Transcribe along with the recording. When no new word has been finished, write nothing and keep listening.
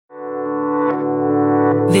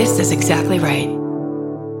This is exactly right.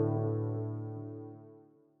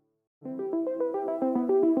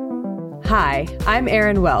 Hi, I'm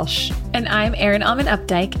Erin Welsh. And I'm Erin Alman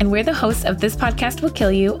Updike, and we're the hosts of This Podcast Will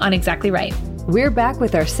Kill You on Exactly Right. We're back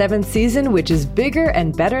with our 7th season, which is bigger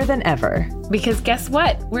and better than ever. Because guess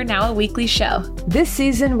what? We're now a weekly show. This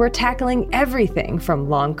season, we're tackling everything from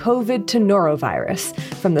long COVID to norovirus,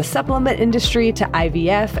 from the supplement industry to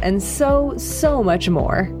IVF, and so much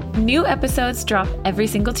more. New episodes drop every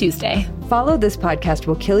single Tuesday. Follow This Podcast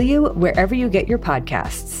Will Kill You wherever you get your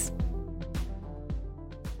podcasts.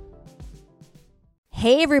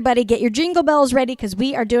 Hey everybody, get your jingle bells ready because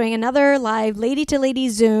we are doing another live Lady to Lady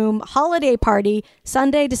Zoom holiday party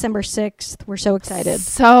Sunday, December 6th. We're so excited.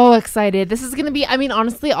 So excited. This is going to be,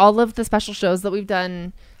 honestly, all of the special shows that we've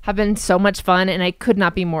done have been so much fun, and I could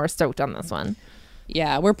not be more stoked on this one.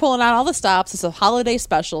 Yeah, we're pulling out all the stops. It's a holiday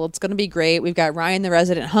special. It's going to be great. We've got Ryan the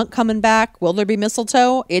Resident Hunk coming back. Will there be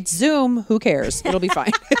mistletoe? It's Zoom. Who cares? It'll be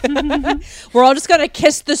fine. We're all just going to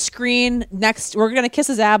kiss the screen next. We're going to kiss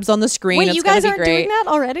his abs on the screen. Wait, it's you guys aren't great. doing that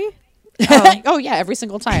already? Oh yeah, every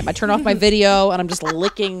single time. I turn off my video and I'm just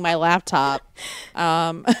licking my laptop.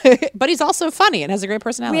 But he's also funny and has a great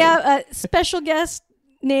personality. We have a special guest.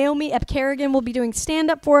 Naomi Epkerrigan will be doing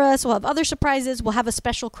stand-up for us. We'll have other surprises. We'll have a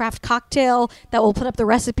special craft cocktail that we'll put up the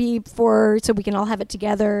recipe for so we can all have it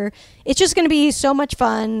together. It's just going to be so much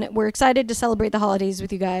fun. We're excited to celebrate the holidays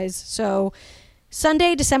with you guys. So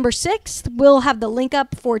Sunday, December 6th, we'll have the link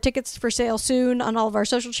up for tickets for sale soon on all of our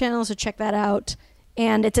social channels, so check that out.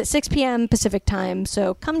 And it's at 6 p.m. Pacific time,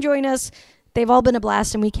 so come join us. They've all been a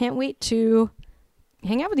blast, and we can't wait to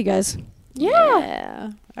hang out with you guys.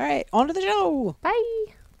 Yeah. All right, on to the show. Bye.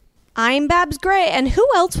 I'm Babs Gray, and who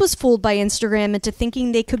else was fooled by Instagram into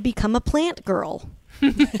thinking they could become a plant girl?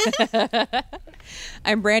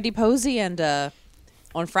 I'm Brandy Posey, and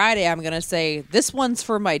on Friday I'm going to say, this one's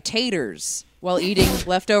for my taters, while eating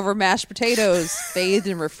leftover mashed potatoes bathed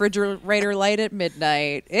in refrigerator light at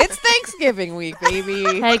midnight. It's Thanksgiving week,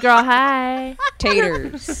 baby. Hey, girl, hi.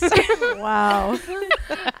 Taters. Wow.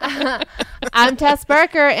 I'm Tess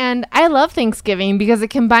Barker, and I love Thanksgiving because it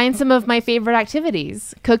combines some of my favorite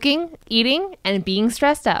activities: cooking, eating, and being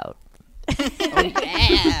stressed out. Oh,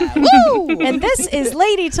 yeah. Woo! And this is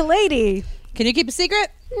Lady to Lady. Can you keep a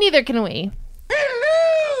secret? Neither can we.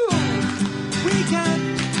 Hello! We got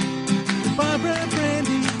Barbara,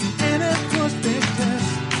 Brandy, and of course Big Tess.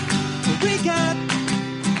 We got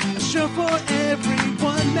a show for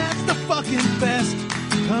everyone that's the fucking best.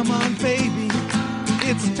 Come on, baby.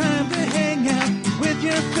 It's time to hang out with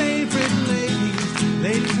your favorite ladies.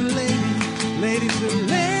 Ladies and ladies. Ladies and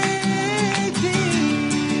ladies.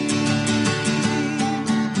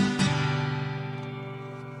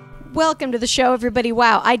 Welcome to the show, everybody.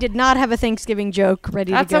 Wow, I did not have a Thanksgiving joke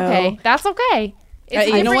ready to go. That's okay.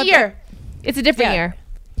 It's a you know different what? year. It's a different year.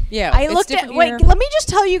 Yeah. I it's looked at. different Wait, here. let me just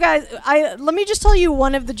tell you guys. Let me just tell you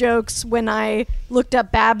one of the jokes when I looked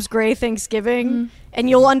up Babs Gray Thanksgiving, and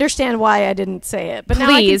you'll understand why I didn't say it. But now I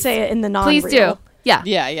can Please. say it in the non. Please do. Yeah.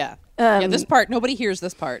 Yeah. This part, nobody hears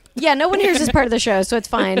this part. Yeah, no one hears this part of the show, so it's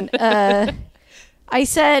fine. I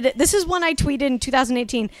said, this is one I tweeted in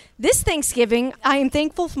 2018. This Thanksgiving, I am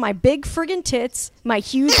thankful for my big friggin' tits, my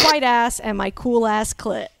huge white ass, and my cool ass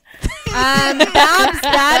clit. Babs,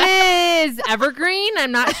 that is evergreen.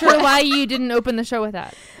 I'm not sure why you didn't open the show with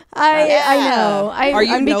that. I know. Are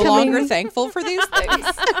you I'm no becoming, longer thankful for these things?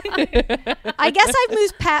 I guess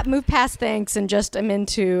I've moved past thanks and just am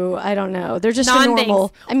into, I don't know. They're just a Non-thanks.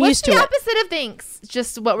 normal. I'm What's used to the it. opposite of thanks?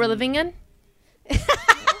 Just what we're living in?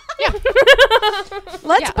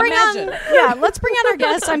 Let's bring imagine. on our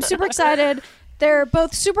guests. I'm super excited. They're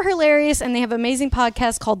both super hilarious, and they have an amazing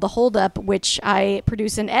podcast called The Hold Up, which I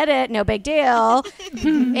produce and edit. No big deal.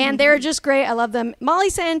 And they're just great. I love them. Molly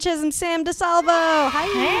Sanchez and Sam DiSalvo. Hi.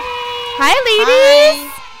 Hi,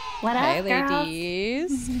 ladies. What up, Hi, girls?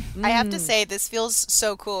 ladies. I have to say, this feels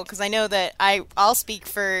so cool because I know that I'll speak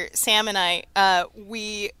for Sam and I.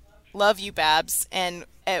 We love you, Babs, and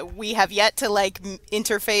we have yet to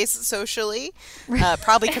interface socially.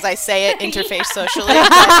 Probably because I say it, interface socially.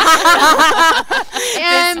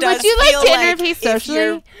 And would you like to interface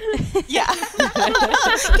socially? Yeah.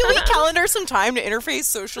 Can we calendar some time to interface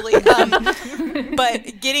socially?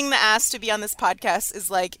 But getting the ass to be on this podcast is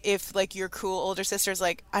like if your cool older sister's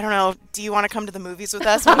like, I don't know, do you want to come to the movies with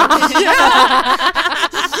us? Yeah,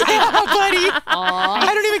 buddy.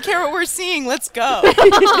 I don't even care what we're seeing. Let's go.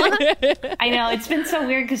 I know, it's been so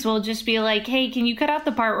weird because we'll just be like, hey, can you cut out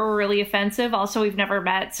the part where we're really offensive? Also, we've never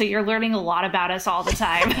met, so you're learning a lot about us all the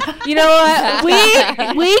time. You know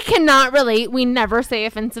what? We cannot relate. We never say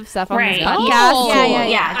offensive stuff on this podcast. Oh.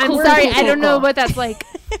 Yeah. I'm Cool, sorry. cool, I don't know cool. what that's like.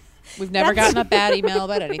 We've never gotten a bad email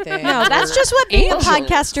about anything. No, that's just what being Angels. a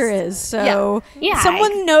podcaster is. So Yeah.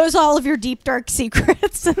 someone knows all of your deep, dark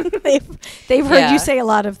secrets, and they've heard Yeah. you say a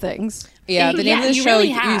lot of things. Yeah, the name of the you show really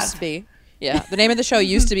have. used to be. Yeah, the name of the show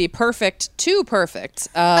used to be Perfect Too Perfect.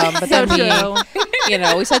 But then true.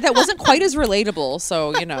 we said that wasn't quite as relatable. So,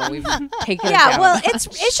 we've taken it Yeah, down. well, it's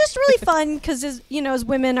just really fun because as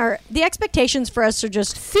women the expectations for us are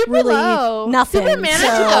just Super really low. nothing. Super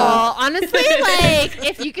manageable. So- Honestly, like,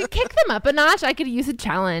 if you could kick them up a notch, I could use a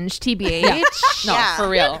challenge, TBH. No, Yeah. for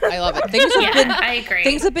real. I love it. Things have been I agree.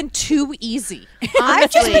 things have been too easy. I've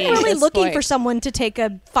just been Honestly. really At this looking point. for someone to take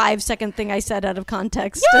a 5-second thing I said out of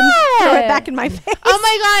context and throw it back in my face. Oh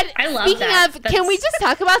my god! I love Speaking that. of, can we just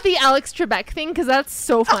talk about the Alex Trebek thing? Because that's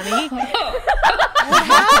so funny.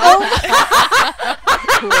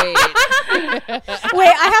 Great.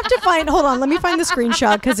 Wait, I have to find. Hold on, let me find the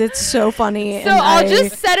screenshot because it's so funny. So and I'll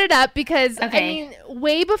just set it up because I Okay. mean,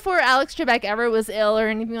 way before Alex Trebek ever was ill or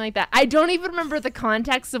anything like that, I don't even remember the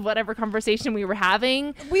context of whatever conversation we were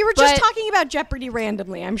having. we were just but- talking about Jeopardy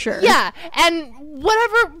randomly. I'm sure. Yeah, and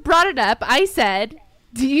whatever brought it up, I said,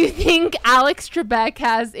 "Do you think Alex Trebek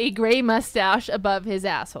has a gray mustache above his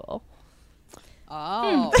asshole?"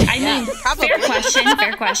 Oh. I mean, fair question.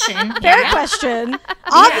 Fair question. Fair Yeah. question.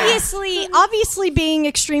 Obviously, being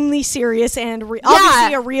extremely serious and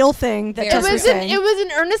obviously a real thing that It Tess It was was saying. it was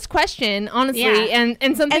an earnest question, honestly, Yeah.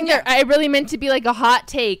 and something And- that I really meant to be like a hot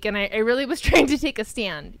take, and I really was trying to take a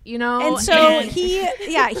stand, And so he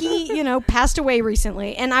passed away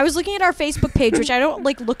recently. And I was looking at our Facebook page, which I don't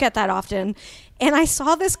look at that often. And I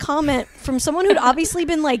saw this comment from someone who'd obviously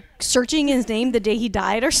been searching his name the day he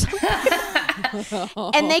died or something.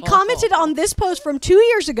 And they commented on this post from 2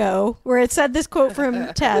 years ago where it said this quote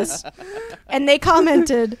from Tess. And they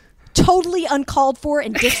commented, "Totally uncalled for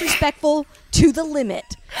and disrespectful to the limit."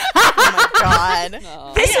 Oh my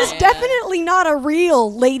god. This is definitely not a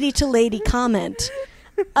real lady-to-lady comment.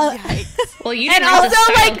 Well, you and didn't read the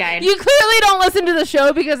also style like guide. you clearly don't listen to the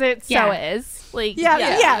show because it so Yeah. is like Yeah.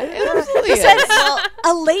 It says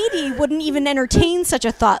a lady wouldn't even entertain such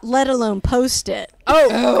a thought, let alone post it. Oh,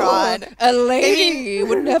 God. A lady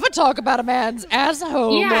would never talk about a man's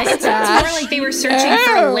asshole. Yeah, it sounds more like they were searching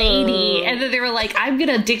for a lady, and then they were like, "I'm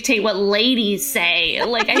gonna dictate what ladies say."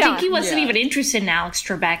 Like, I think he wasn't even interested in Alex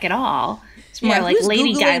Trebek at all. It's more like who's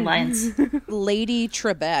lady Googling guidelines. Lady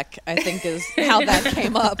Trebek, I think, is how that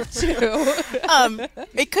came up too.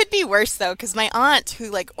 It could be worse though, because my aunt,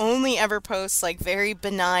 who only ever posts very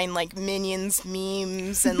benign Minions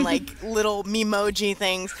memes and little memoji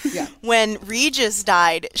things, when Regis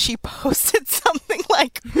died, she posted something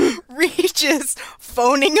like Regis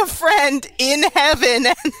phoning a friend in heaven,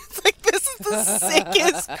 and it's this is the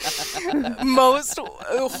sickest, most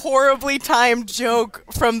horribly timed joke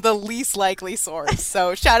from the least likely source.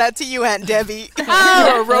 So shout out to you, Aunt Debbie.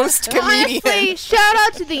 You're a roast comedian. honestly, shout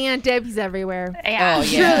out to the Aunt Debbies everywhere. Yeah. Oh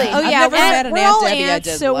yeah. Truly. Oh I've yeah, never met an we're Aunt all Debbie I ants,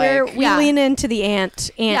 didn't so like. we lean into the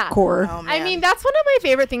ant Yeah. core. Oh, I man. mean, that's one of my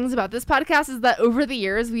favorite things about this podcast is that over the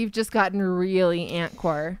years we've just gotten really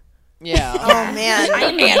ant-core. Yeah. Oh man.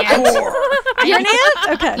 I'm an aunt. You're an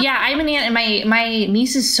ant? Okay. Yeah, I'm an aunt, and my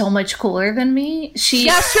niece is so much cooler than me. She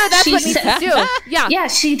Yeah, sure, that's what she's- nieces do. Yeah. Yeah,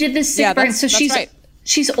 she did this sick Yeah, burn. that's- So that's she's right.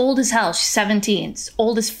 she's old as hell. She's 17. She's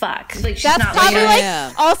old as fuck. She's That's not probably like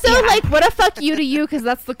Yeah. also what a fuck you to you because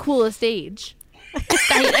that's the coolest age.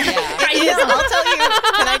 I know. I'll tell you.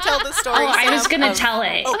 Can I tell the story? Oh, I was Sam, gonna of- tell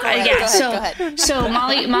it. Oh, go ahead, Yeah. go ahead, go ahead. So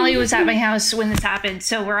Molly was at my house when this happened.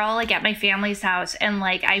 So we're all at my family's house, and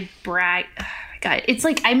I brag. Oh my God, it's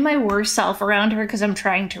I'm my worst self around her because I'm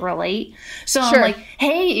trying to relate. So Sure. I'm like,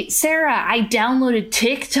 "Hey, Sarah, I downloaded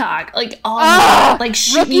TikTok."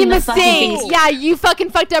 Shoot me Rookie in the fucking mistake. face. Yeah, you fucking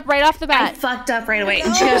fucked up right off the I bat. fucked up right away.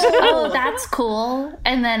 And she goes, "Oh, that's cool."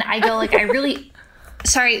 And then I go, I really,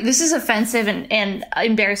 sorry, this is offensive and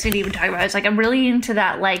embarrassing to even talk about. It's I'm really into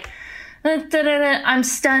that, I'm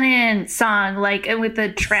stunning song, with the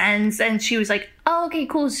trends. And she was like, "Oh, okay,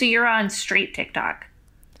 cool. So you're on straight TikTok."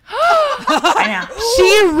 I know.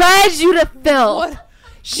 She read you to filth.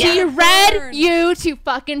 She Yeah. read you to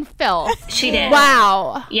fucking filth. She did.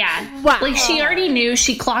 Wow. Yeah. Wow. She already knew.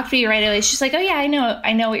 She clocked me right away. She's like, "Oh yeah, I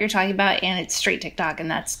know what you're talking about, and it's straight TikTok,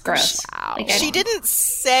 and that's gross." Wow. She didn't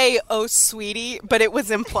say "oh sweetie," but it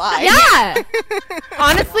was implied. Yeah.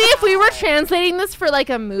 Honestly, if we were translating this for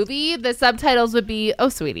a movie, the subtitles would be "Oh,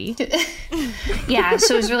 sweetie." Yeah,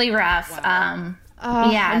 so it was really rough.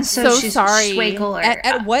 Yeah, I'm so she's sorry. way cooler.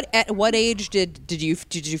 At what age did you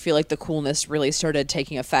feel like the coolness really started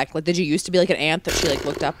taking effect? Like, did you used to be like an aunt that she like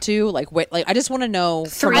looked up to? Like, wait, like I just want to know.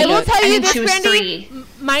 Three. I will tell you think this, she was Brandy. 3.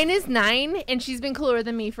 Mine is 9, and she's been cooler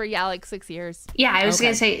than me for like 6 years. Yeah, I was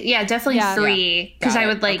gonna say definitely Yeah. 3 because Got I it.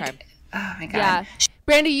 would like. Okay. Oh my god. Yeah,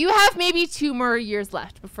 Brandy, you have maybe 2 more years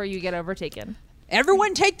left before you get overtaken.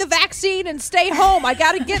 Everyone take the vaccine and stay home. I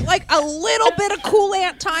got to get like a little bit of cool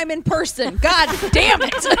aunt time in person. God damn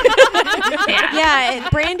it. Yeah,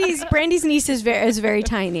 Brandy's niece is very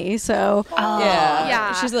tiny, so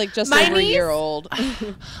Yeah. She's like just My over a niece- year old.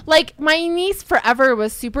 Like, my niece forever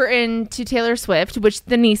was super into Taylor Swift, which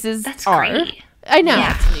the nieces That's are. great. I know.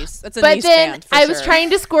 Yeah. That's a But niece then band for I was sure. trying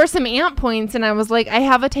to score some aunt points, and I was like, I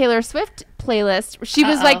have a Taylor Swift playlist. She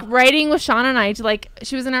was like riding with Sean and I to like,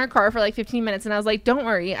 she was in our car for like 15 minutes, and I was like, don't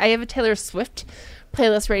worry, I have a Taylor Swift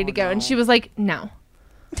playlist ready to go. And she was like, no.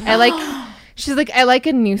 She's like, I like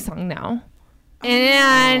a new song now.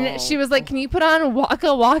 And she was like, can you put on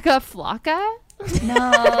Waka Waka Flocka?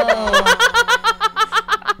 No.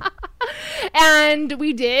 And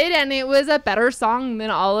we did, and it was a better song than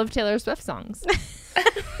all of Taylor Swift's songs.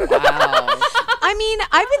 Wow. I mean,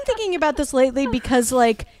 I've been thinking about this lately because,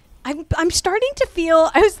 like, I'm starting to feel.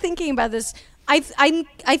 I was thinking about this. I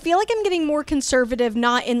feel like I'm getting more conservative,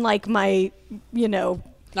 not in like my,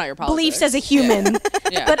 Not your politics. beliefs as a human,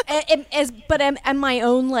 Yeah. but am my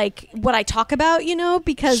own, like, what I talk about,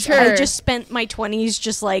 because I Sure. just spent my 20s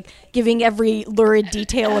just like giving every lurid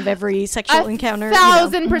detail of every sexual encounter.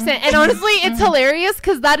 1,000%. And honestly, it's hilarious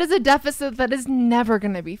because that is a deficit that is never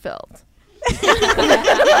going to be filled.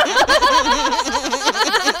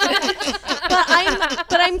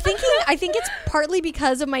 But I'm thinking, I think it's partly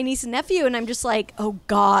because of my niece and nephew, and I'm just like, oh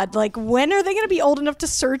God, like when are they going to be old enough to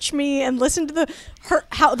search me and listen to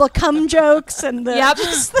the cum jokes and the Yep.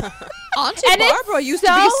 Auntie And it's Barbara used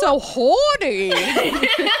to be so horny.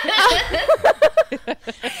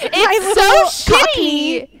 It's so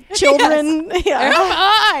shitty. children. Yeah.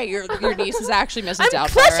 Hi. Your niece is actually Mrs. I'm Doubtfire.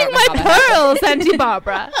 clutching my pearls, Auntie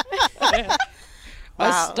Barbara.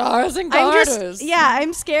 Stars and I'm garters.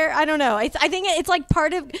 I'm scared. I don't know. I think it's like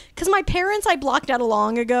part of, because my parents I blocked out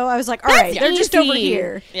long ago. I was like, all right, they're just over easy.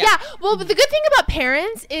 here. Yeah. Well, but the good thing about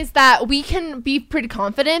parents is that we can be pretty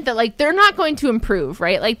confident that like they're not going to improve,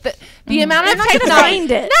 right? Like the amount of They're not gonna technology.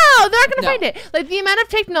 find it. No, they're not going to find it. Like the amount of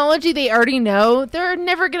technology they already know, they're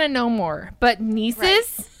never going to know more. But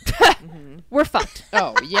nieces, we're fucked.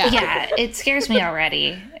 Oh, yeah. Yeah, it scares me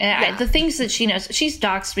already. The things that she knows, she's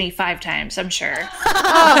doxed me 5 times, I'm sure.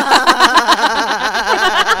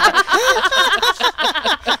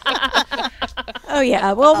 Oh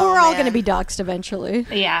yeah. Well, we're all going to be doxxed eventually.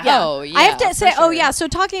 Yeah. Oh, yeah. I have to say, for sure. so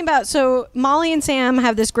talking about, so Molly and Sam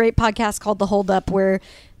have this great podcast called The Hold Up where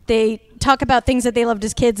they talk about things that they loved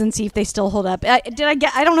as kids and see if they still hold up. I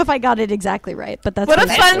don't know if I got it exactly right, but that's What a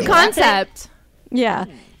basically fun it. concept. Yeah.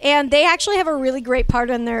 And they actually have a really great part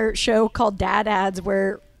on their show called Dad Ads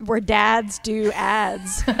where dads do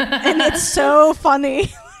ads. And it's so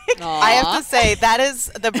funny. I have to say that is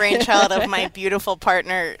the brainchild of my beautiful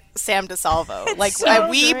partner Sam DiSalvo. Like so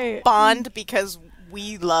we great. bond because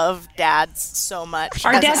we love dads so much.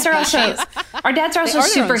 Our as a dads are also They are their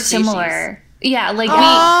super own similar. Yeah,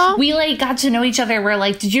 like we like got to know each other. We're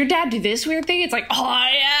like, did your dad do this weird thing? It's like, oh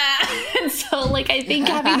yeah. And so like I think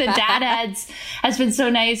having the dad ads has been so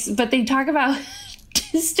nice, but they talk about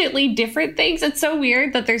distantly different things. It's so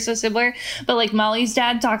weird that they're so similar. But like Molly's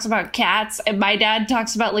dad talks about cats, and my dad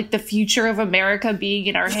talks about like the future of America being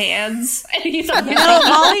in our hands. And he's like,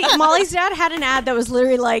 Molly's dad had an ad that was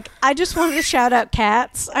literally like, I just wanted to shout out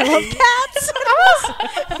cats. I love cats.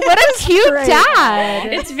 What a cute great.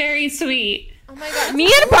 dad. it's very sweet. Oh my God. Me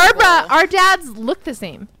and Barbara, our dads look the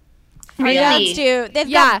same. Our Really? dads do. They've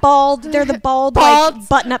Yeah. got bald. They're the bald. Bald.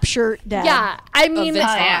 button-up shirt dad. Yeah. I mean, Vince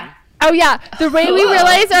Oh, yeah. oh yeah. The way we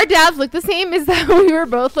realized our dads look the same is that we were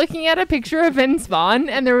both looking at a picture of Vince Vaughn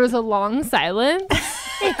and there was a long silence.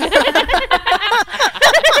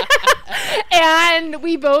 And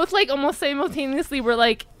we both like almost simultaneously were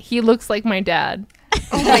like, he looks like my dad.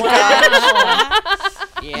 Oh my god.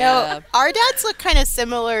 Yeah. No, our dads look kind of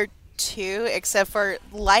similar too, except for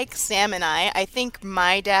like Sam and I think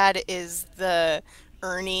my dad is the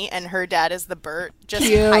Ernie and her dad is the Bert, just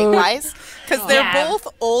height-wise, because they're Yeah. both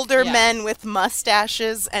older men with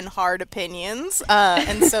mustaches and hard opinions,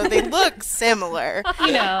 and so they look similar,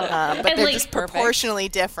 You know, but and they're like just proportionally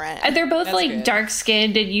different. and they're both That's like good. dark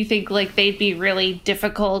skinned, and you think like they'd be really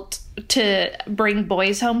difficult to bring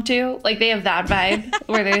boys home to. Like they have that vibe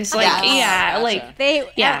where there's like,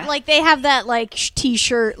 They have that like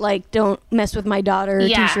t-shirt, like don't mess with my daughter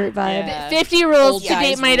t-shirt vibe. Yeah. 50 rules Old to guys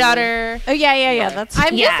date my rule. daughter. Oh yeah. That's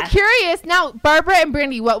I'm just curious now, Barbara and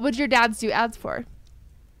Brandy. What would your dads do ads for?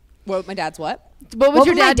 What my dad's what? What would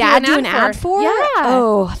your my dad do an ad for? Yeah.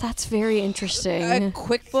 Oh, that's very interesting.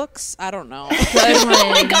 QuickBooks? I don't know.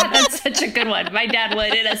 Oh my God, that's such a good one. My dad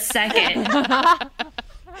would in a second.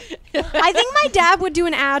 I think my dad would do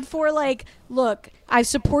an ad for like, look, I've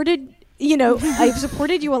supported you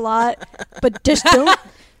a lot, but just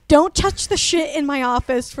don't touch the shit in my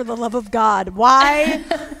office for the love of God. Why?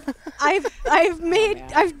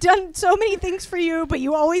 I've done so many things for you, but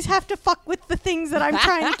you always have to fuck with the things that I'm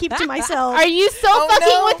trying to keep to myself. Are you still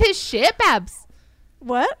fucking with his shit, Babs?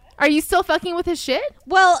 What? Are you still fucking with his shit?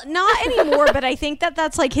 Well, not anymore, but I think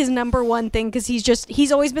that's like his number one thing because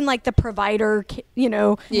he's always been like the provider, person.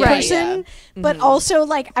 Yeah. But also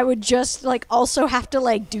like I would just like also have to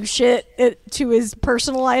like do shit to his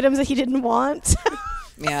personal items that he didn't want.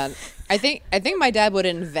 Man, I think my dad would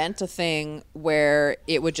invent a thing where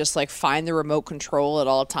it would just like find the remote control at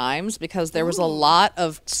all times because there was a lot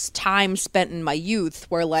of time spent in my youth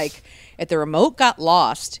where like if the remote got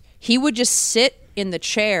lost, he would just sit in the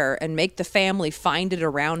chair and make the family find it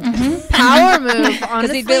around him. Power move, Because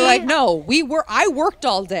honestly. he'd be like, "No, I worked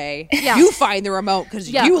all day. Yeah. You find the remote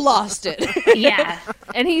because you lost it." Yeah.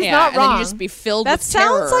 And he's Yeah, not and wrong. then you just be filled That with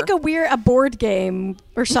terror. sounds like a board game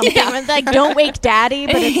or something. It's like don't wake daddy,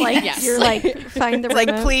 but it's like you're like find the It's like,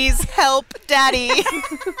 remote. please help daddy.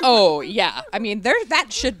 Oh yeah, I mean that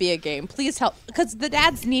should be a game. Please help because the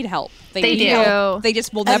dads need help. They need do. help. They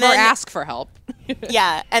just will And never then- ask for help.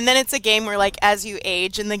 Yeah, and then it's a game where like as you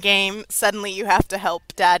age in the game, suddenly you have to help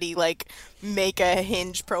daddy like make a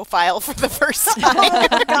Hinge profile for the first time.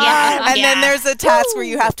 Yeah. And then there's a task where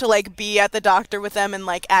you have to like be at the doctor with them and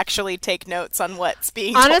like actually take notes on what's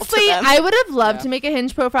being told Honestly, to them. I would have loved to make a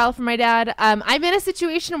Hinge profile for my dad. I'm in a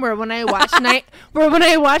situation where when I watch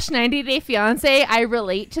 90 Day Fiance, I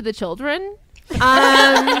relate to the children.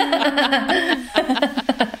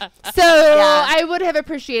 I would have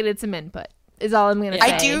appreciated some input. Is all I'm gonna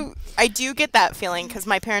say. I do get that feeling because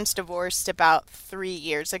my parents divorced about 3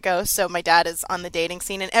 years ago, so my dad is on the dating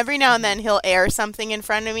scene, and every now and then he'll air something in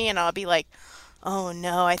front of me, and I'll be like, "Oh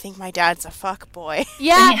no, I think my dad's a fuck boy."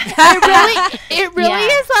 Yeah, it really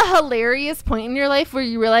is a hilarious point in your life where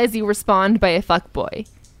you realize you were spawned by a fuck boy.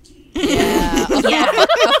 Yeah, a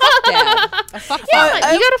fuck dad. A fuck Yeah,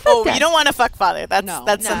 father. you got a fuck dad. You don't want a fuck father.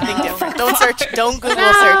 That's something different. Don't Google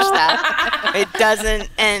search that. It doesn't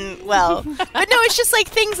end well. But no, it's just like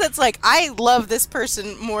things that's like I love this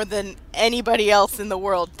person more than anybody else in the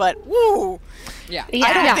world, but woo. Yeah.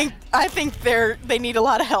 I think they need a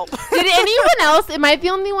lot of help. Did anyone else? Am I the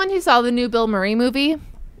only one who saw the new Bill Murray movie?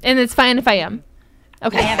 And it's fine if I am.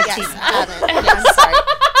 Okay. I haven't Yes, seen I that. haven't. Yeah, I'm sorry.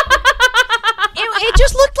 It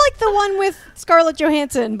just looked like the one with Scarlett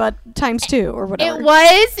Johansson, but times 2 or whatever. It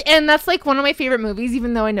was, and that's like one of my favorite movies,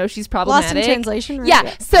 even though I know she's problematic. Lost in Translation, right?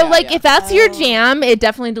 Yeah. So if that's your jam, it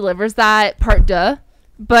definitely delivers that part duh.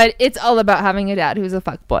 But it's all about having a dad who's a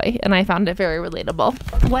fuckboy, and I found it very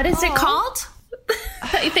relatable. What is it called?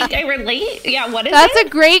 I think I relate. Yeah, what is That's it? a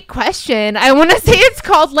great question. I want to say it's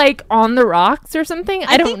called like On the Rocks or something.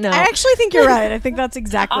 I don't know. I actually think you're right. I think that's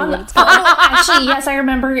exactly what it's called. Oh, actually, yes, I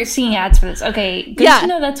remember seeing ads for this. Okay, good Yeah. to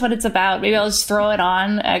know that's what it's about. Maybe I'll just throw it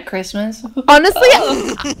on at Christmas. Honestly,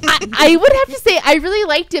 I would have to say I really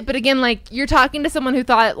liked it, but again, like you're talking to someone who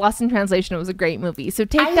thought Lost in Translation was a great movie, so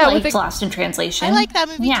take I that liked with a Lost in Translation. I like that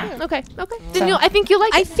movie Yeah. too. okay. Then I think you'll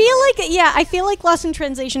like I it. feel like Lost in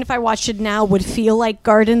Translation, if I watched it now, would feel like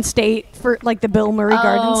Garden State for like the Bill Murray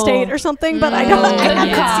Garden State or something, but I haven't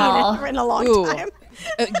seen it in a long Ooh. time.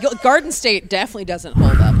 Garden State definitely doesn't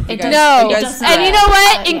hold up. You guys- No, you guys- and you know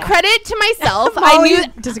what? In credit to myself, Molly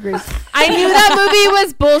disagrees. I knew that movie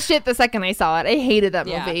was bullshit the second I saw it. I hated that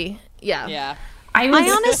movie. Yeah. Yeah. I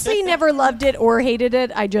honestly never loved it or hated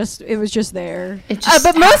it. It was just there. It just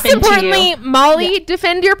But most happened to importantly, you. Molly,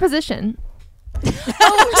 defend your position.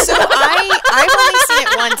 Oh, so I've only seen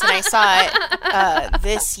it once, and I saw it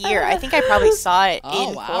this year. I think I probably saw it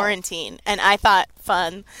in quarantine, and I thought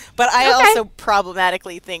fun. But I also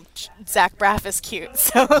problematically think Zach Braff is cute.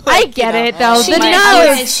 So like, I get it though. She The might-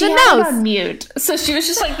 nose, she the had it nose. on mute, so she was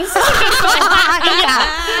just like, "This is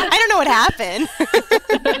I don't know what happened.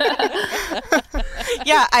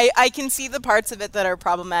 Yeah, I can see the parts of it that are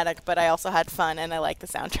problematic, but I also had fun, and I like the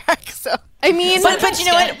soundtrack. So I mean, but you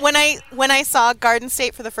know what? When I saw Garden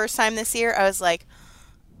State for the first time this year, I was like,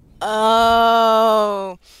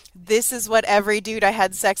 oh, this is what every dude I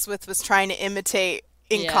had sex with was trying to imitate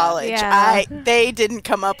in Yeah. college. Yeah. They didn't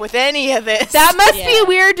come up with any of this. That must be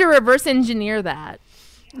weird to reverse engineer that.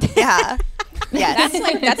 Yeah. Yes.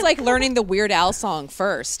 That's like learning the Weird Al song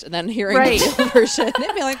first and then hearing Right. the real version.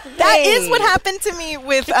 They'd be like, That "Wait." is what happened to me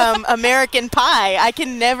with American Pie. I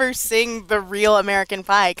can never sing the real American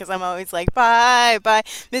Pie because I'm always like, bye, bye,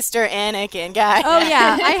 Mr. Anakin guy. Oh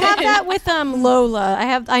yeah, I have that with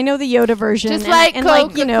Lola. I know the Yoda version, Just and, like and like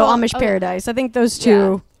Coca-Cola. Amish Oh. Paradise. I think those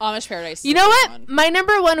two. Amish Paradise. You know what? My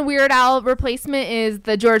number one Weird Al replacement is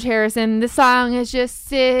the George Harrison. The song is just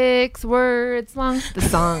 6 words long. The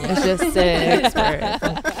song is just 6 words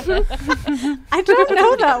long. I don't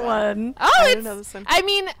know that one. Oh, don't know this it's. one. I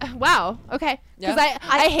mean, wow. Okay. Because Yeah.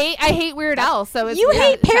 I hate Weird Al. So it's You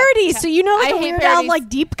hate parodies, so you know like I a hate Weird Al parodies. like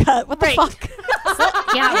deep cut. What the Right. fuck?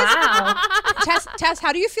 Yeah, wow. Tess,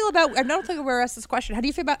 how do you feel about? I don't think I've ever asked this question. How do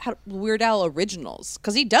you feel about Weird Al originals?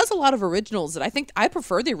 Because he does a lot of originals, and I think I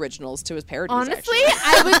prefer the originals to his parodies. Honestly, actually.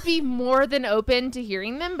 I would be more than open to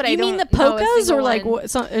hearing them, but I You don't mean the know a polkas single or like one. what?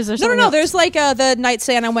 Is there No, something else? There's like the Night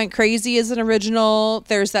Santa Went Crazy is an original.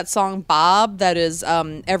 There's that song Bob that is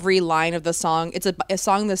every line of the song. It's a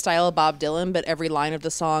song in the style of Bob Dylan, but every line of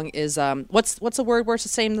the song is what's a word where it's the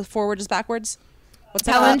same? The forward is backwards. What's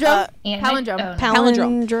that? Palindrome? And Palindrome. oh, no.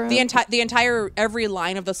 Palindrome. The entire every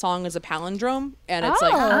line of the song is a palindrome, and it's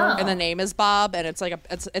like, Oh. and the name is Bob, and it's like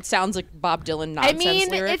it sounds like Bob Dylan I nonsense mean,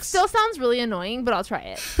 lyrics. it still sounds really annoying, but I'll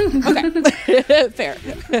try it. Okay, fair.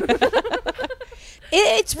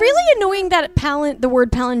 It's really annoying that the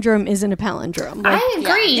word palindrome isn't a palindrome. Like, I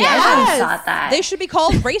agree. Yeah. I always Yes. thought that. They should be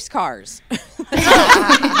called race cars. Or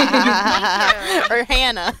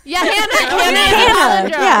Hannah. Yeah, Hannah is a Hannah.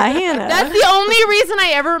 palindrome. Yeah, Hannah. That's the only reason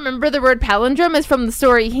I ever remember the word palindrome is from the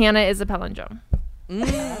story Hannah is a palindrome. Wait,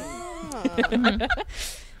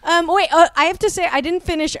 I have to say I didn't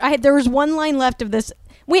finish. There was one line left of this.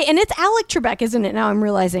 Wait, and it's Alec Trebek, isn't it? Now I'm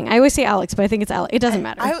realizing. I always say Alex, but I think it's Alec. It doesn't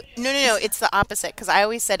matter. No. It's the opposite because I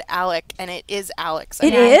always said Alec and it is Alex.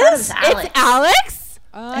 It Yeah, I thought it is? was Alex. It's Alex?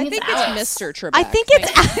 I think it's Alex. it's Mr. Trebek. I think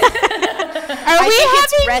it's. Are we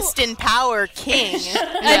it's having... Rest in Power King.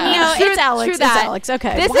 No, True- it's Alex. true It's that. Alex.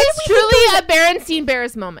 Okay. This Why is truly a Berenstein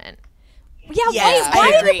Bears moment. Yeah. Yes, I why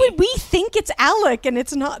agree. would we think it's Alec and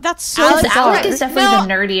it's not? That's so Alex, bizarre. Alec is definitely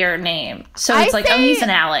the nerdier name. So I it's like, oh, say- he's an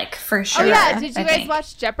Alec for sure. Oh, yeah. Did you I guys think.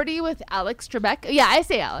 watch Jeopardy with Alex Trebek? Yeah, I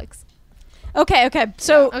say Alex. Okay.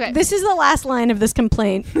 So Okay. this is the last line of this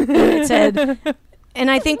complaint. It said,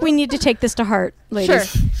 and I think we need to take this to heart,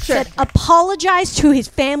 ladies. Sure. Said, apologize to his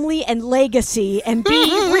family and legacy and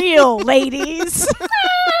be real, ladies.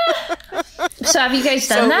 So have you guys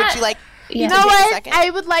done So that? would you like? Yeah. You know Take a what? second.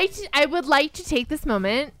 I would like to take this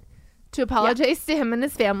moment to apologize to him and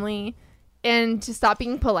his family, and to stop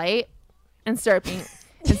being polite and start being real.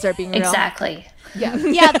 Exactly. Yeah.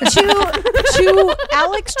 Yeah, to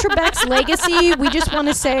Alex Trebek's legacy, we just want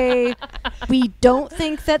to say we don't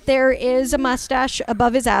think that there is a mustache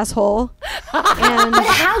above his asshole. And But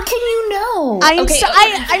how can you know? I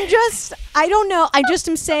don't know. I just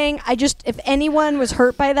am saying, if anyone was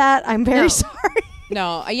hurt by that, I'm very sorry.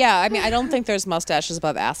 No, yeah. I mean, I don't think there's mustaches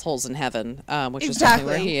above assholes in heaven, which is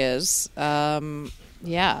definitely where he is.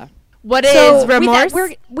 Yeah. What is So remorse?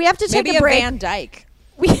 we have to take Maybe a break. Van Dyke.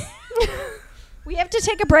 We have to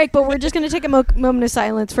take a break, but we're just going to take a moment of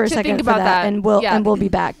silence for a To second think for about that. and we'll Yeah. be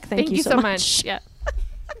back. Thank you so much. Yeah.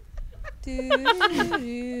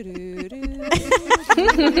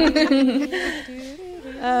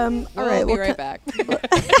 All right, We'll be right back.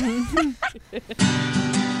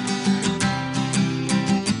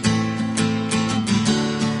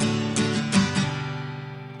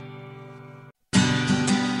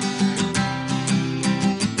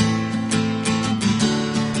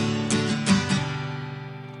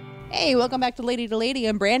 Hey, welcome back to Lady.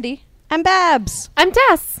 I'm Brandy. I'm Babs. I'm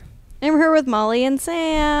Tess. I'm here with Molly and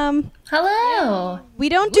Sam. Hello. We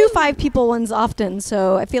don't do 5 people ones often,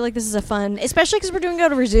 so I feel like this is a fun, especially because we're doing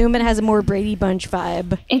it over Zoom and it has a more Brady Bunch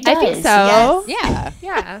vibe. It does. I think so. Yeah.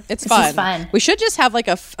 Yeah. It's This fun. is fun. We should just have like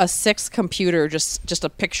a 6th computer, just a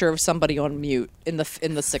picture of somebody on mute in the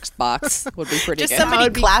 6th box would be pretty Just good. somebody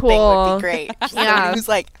would be clapping cool. would be great. Just Yeah. somebody who's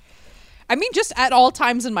like, I mean, just at all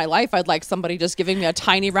times in my life, I'd like somebody just giving me a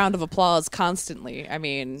tiny round of applause constantly. I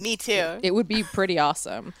mean, me too. it would be pretty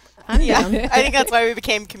awesome. Yeah, I think that's why we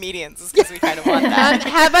became comedians, is because we kind of want that.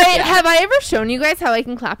 Have I ever shown you guys how I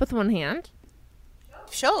can clap with one hand?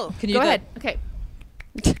 Sure. Can you Go do- ahead. Okay.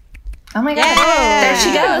 Oh my god. There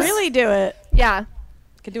she goes. Really do it. Yeah.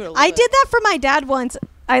 Can do it a little I bit. did that for my dad once.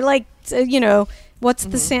 I like, what's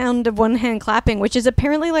the sound of one hand clapping, which is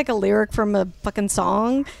apparently like a lyric from a fucking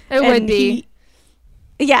song. It would be.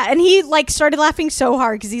 Yeah, and he like started laughing so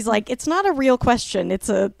hard because he's like, "It's not a real question. It's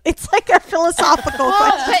like a philosophical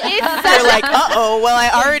question." They're like, well,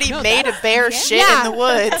 I already made a bear shit in the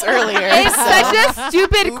woods earlier. It's such a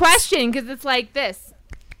stupid question because it's like this.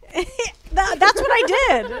 That's what I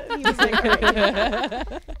did.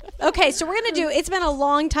 Okay, so we're gonna do. It's been a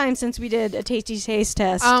long time since we did a tasty taste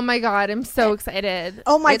test. Oh my god, I'm so excited.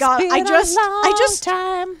 Oh my god, I just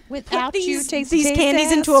time without put you these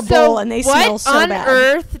candies into a bowl and they smell so bad. What on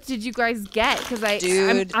earth did you guys get? Because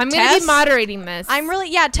I'm gonna be moderating this. I'm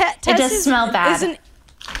really Tess it does smell bad.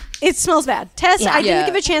 It smells bad. Tess, Yeah. I didn't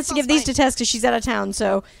give a chance to give these to Tess because she's out of town.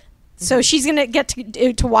 So she's gonna get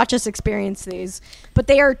to watch us experience these. But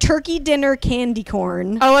they are turkey dinner candy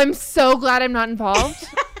corn. Oh, I'm so glad I'm not involved.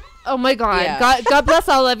 Oh my god. Yeah. God bless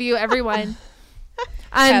all of you, everyone.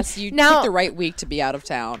 Yes, you picked the right week to be out of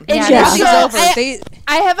town. Yeah. So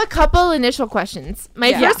I have a couple initial questions.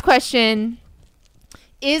 My first question: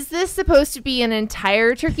 is this supposed to be an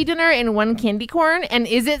entire turkey dinner in one candy corn? And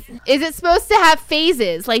is it supposed to have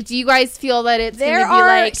phases? Like, do you guys feel that it's there going to be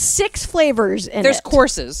are like 6 flavors in there's it.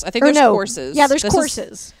 courses. I think there's courses. Yeah, there's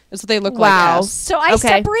courses. That's what they look Wow. like. So I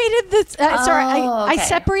separated the. I okay.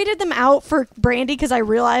 separated them out for Brandy because I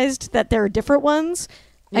realized that there are different ones.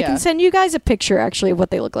 I can send you guys a picture actually of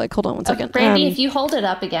what they look like. Hold on one second. Brandy, if you hold it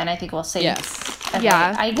up again, I think we'll see. Yes. Okay.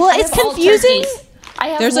 Yeah. It's confusing. I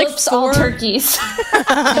have There's lips all turkeys.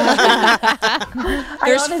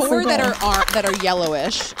 There's 4 that are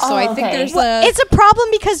yellowish. So I think there's it's a problem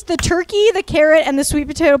because the turkey, the carrot, and the sweet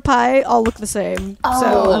potato pie all look the same.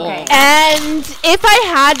 Okay. And if I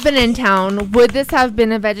had been in town, would this have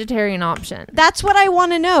been a vegetarian option? That's what I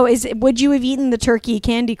want to know is would you have eaten the turkey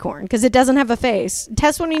candy corn? Because it doesn't have a face.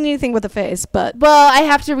 Tess won't eat anything with a face, but... Well, I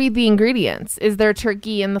have to read the ingredients. Is there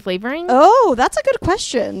turkey in the flavoring? Oh, that's a good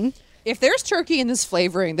question. If there's turkey in this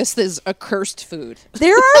flavoring, this is a cursed food.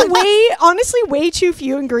 There are way too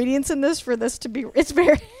few ingredients in this for this to be... It's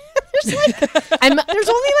very... There's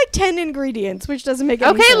only like 10 ingredients, which doesn't make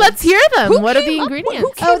any sense. Okay, let's hear them. What are the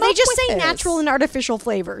ingredients? They just say natural and artificial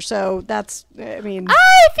flavor. So that's, I mean...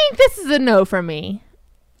 I think this is a no for me.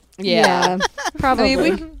 Yeah,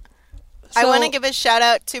 probably. I want to give a shout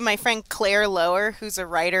out to my friend Claire Lower, who's a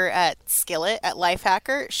writer at Skillet at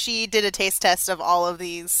Lifehacker. She did a taste test of all of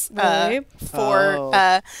these for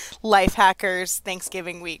Lifehackers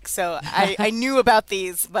Thanksgiving week. So I knew about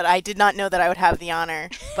these, but I did not know that I would have the honor.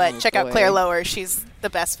 But check out Claire Lower. She's the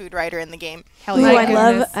best food writer in the game.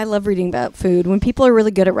 I love reading about food. When people are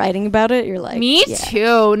really good at writing about it, you're like, me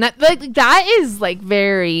too. Like that is like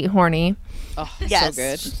very horny. Oh, yes, so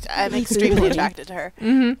good. I'm extremely attracted to her.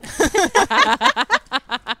 I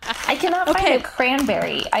cannot find a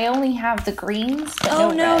cranberry. I only have the greens.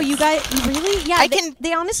 But no, you guys really? Yeah,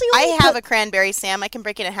 they honestly. I have a cranberry, Sam. I can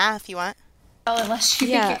break it in half if you want. Oh, unless you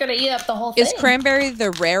think you're gonna eat up the whole thing. Is cranberry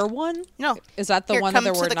the rare one? No. Is that the one come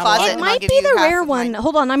that to we're the not closet allowed? It might be the rare one.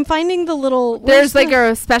 Hold on, I'm finding the little. There's like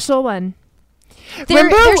a special one. There's they're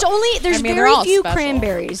very all few special.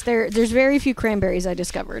 cranberries. There's very few cranberries I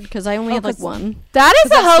discovered because I only had like one. That is a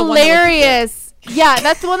that's the one that would be hilarious. Yeah,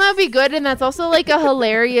 that's the one that would be good, and that's also like a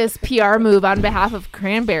hilarious PR move on behalf of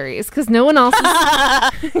cranberries because no one else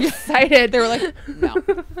is excited. They were like, no.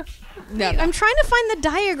 I'm trying to find the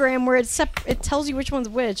diagram where it tells you which one's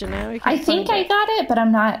which, and I think I got it, but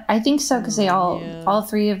I'm not. I think so because they all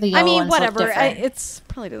 3 of the yellow ones whatever. look different. It's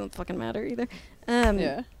probably doesn't fucking matter either.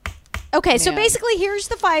 Okay, so basically, here's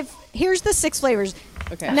the 6 flavors.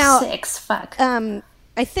 Okay. Now 6. Fuck. I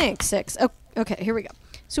think 6. Oh, okay, here we go.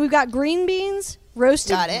 So we've got green beans,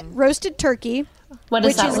 roasted turkey, What does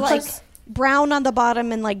which that is look like like? brown on the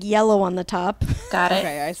bottom and like yellow on the top. Got it.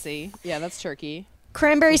 Okay, I see. Yeah, that's turkey.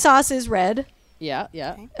 Cranberry sauce is red. Yeah.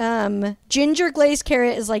 Ginger glazed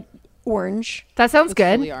carrot is like orange. That sounds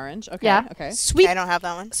good. Fully orange. Okay. Yeah. Okay. Sweet. I don't have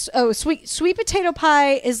that one. Sweet potato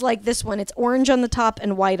pie is like this one. It's orange on the top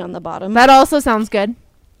and white on the bottom. That also sounds good.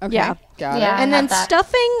 Okay. Yeah. Got Yeah. it. And then have that.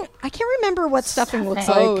 stuffing, I can't remember what stuffing looks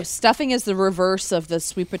like. Oh, stuffing is the reverse of the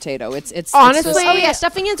sweet potato. It's Honestly- just- Oh yeah,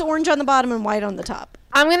 stuffing is orange on the bottom and white on the top.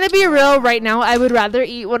 I'm gonna be real right now. I would rather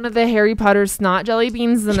eat one of the Harry Potter snot jelly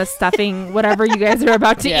beans than a stuffing whatever you guys are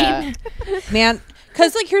about to eat. Man,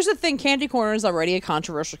 because like here's the thing, candy corn is already a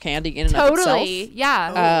controversial candy in and of itself. Totally,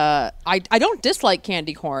 yeah. I don't dislike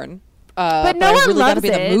candy corn, But no I one really gotta loves be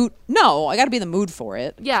in it. the mood. No, I gotta be in the mood for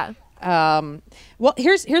it. Yeah. Well,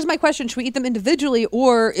 here's my question: should we eat them individually,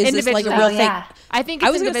 or is this like a real thing? Yeah. I think it's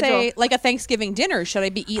I was going to individual. say like a Thanksgiving dinner. Should I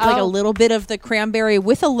be eat like a little bit of the cranberry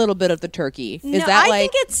with a little bit of the turkey? Is that I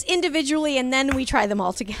like? think it's individually, and then we try them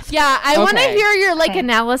all together. Yeah, I want to Okay. hear your like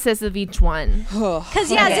analysis of each one.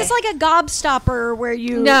 Because is this like a gobstopper where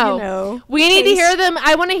you No, you know, we need to taste- hear them.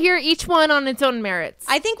 I want to hear each one on its own merits.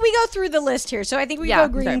 I think we go through the list here. So I think we Yeah.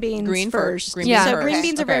 go green Okay. beans Green first. green beans so first. green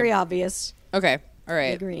beans are Okay. very obvious. Okay, all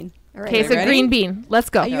right. Green. All right. Okay, so ready? green bean. Let's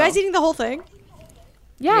go. Are you guys eating the whole thing?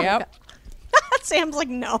 Yeah. Yep. Sam's like,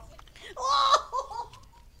 no.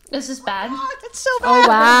 This is bad. That's so bad. Oh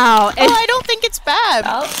wow. Oh, I don't think it's bad.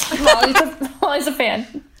 Oh, Molly's a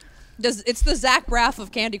fan. It's the Zach Braff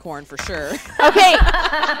of candy corn for sure. Okay.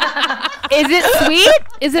 Is it sweet?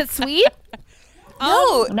 Is it sweet?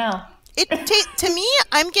 No, No. to me,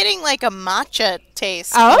 I'm getting like a matcha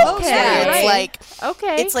taste. Oh, almost, okay. where Right. It's like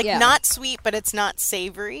Okay. it's like Yeah. not sweet, but it's not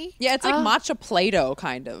savory. Yeah, it's like matcha Play-Doh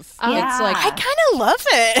kind of. Yeah. It's like I kind of love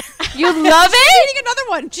it. you love it? eating another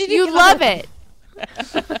one. She's eating You another love it.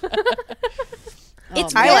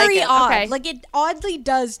 It's I like very it. odd. Okay. Like it oddly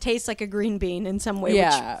does taste like a green bean in some way,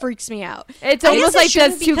 Yeah. which freaks me out. It's I almost guess it like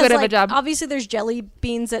shouldn't does too because, good of a like, job. Obviously, there's jelly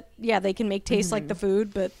beans that they can make taste like the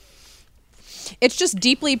food, but It's just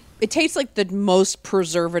deeply. It tastes like the most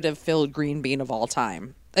preservative-filled green bean of all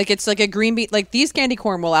time. Like it's like a green bean. Like these candy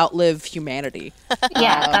corn will outlive humanity.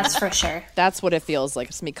 Yeah, that's for sure. That's what it feels like.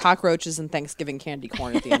 It's me cockroaches and Thanksgiving candy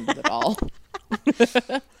corn at the end of it all.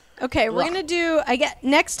 okay, we're gonna do. I get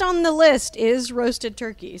next on the list is roasted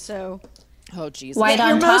turkey. So Oh Jesus! White your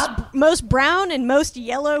on top. most brown and most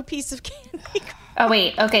yellow piece of candy. Oh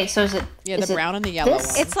wait. Okay. So is it? Yeah, is the it brown and the yellow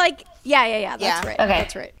this? one. It's like yeah. That's Yeah. right. Okay.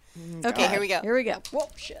 That's right. Okay, here we go. Here we go. Whoa,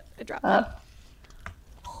 shit! I dropped it.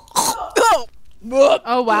 Oh,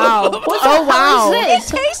 Oh wow. What the Oh hell wow. is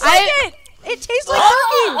this? Tastes like it. It tastes like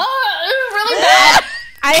turkey. Really bad.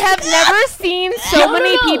 I have never seen so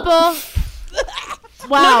many people.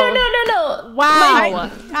 Wow. No. Wow.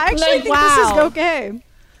 I actually think this is wow. okay.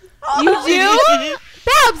 You do?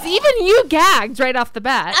 Babs, even you gagged right off the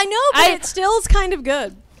bat. I know, but it still is kind of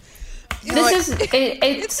good. This is.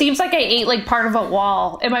 It seems like I ate like part of a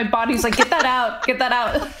wall, and my body's like, get that out, get that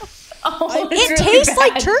out. Oh, It tastes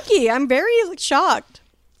like turkey. I'm very shocked.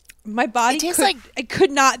 My body tastes could, like- it could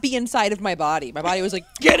not be inside of my body. My body was like,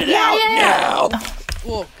 get it out now.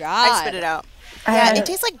 Oh God! I spit it out. Yeah, it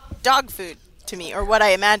tastes like dog food to me, or what I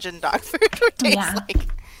imagine dog food would taste Yeah. like.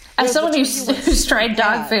 As someone who's tried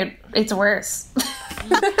dog food, it's worse.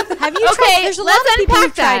 Have you tried? Okay, There's a lot let's of people unpack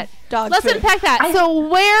who've tried that. dog Let's food. unpack that. So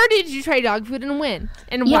where did you try dog food and when?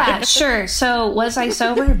 And Yeah, why? sure. So was I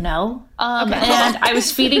sober? No. And I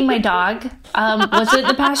was feeding my dog. Was it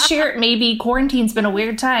the past year? Maybe quarantine's been a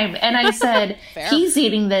weird time. And I said, he's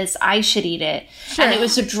eating this. I should eat it. And it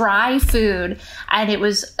was a dry food. And it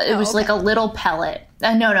was like a little pellet.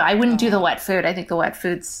 No, I wouldn't do the wet food. I think the wet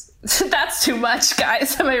food's that's too much,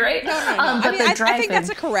 guys. Am I right? No. But I mean, the I dry think food. that's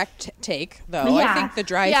a correct take, though. Yeah. I think the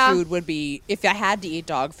dry Yeah. food would be if I had to eat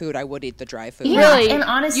dog food, I would eat the dry food. Yeah, Really? and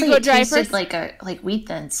honestly, You go it dry tasted first? like wheat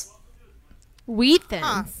thins. Wheat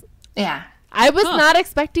thins. Yeah. I was not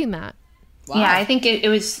expecting that. Wow. Yeah, I think it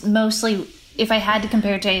was mostly, if I had to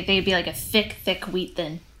compare it to anything, it'd be like a thick wheat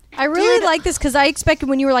thin. I really like this because I expected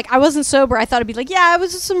when you were like, I wasn't sober, I thought it'd be like, yeah, I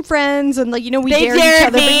was with some friends and like, you know, we They dared each dared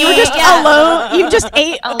other, but you were me. just alone. You just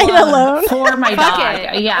ate it alone. For my Fuck dog.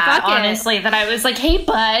 it. Yeah, Fuck it. honestly, that I was like, hey,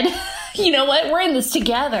 bud, you know what? We're in this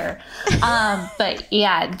together. But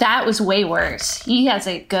yeah, that was way worse. You guys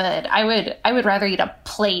ate good. I would rather eat a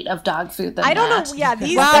plate of dog food than I don't that. know. Yeah,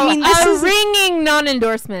 these. Wow, I mean, this a is. ringing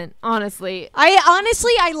non-endorsement, honestly.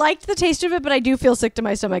 I liked the taste of it, but I do feel sick to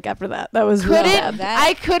my stomach after that. That was really bad.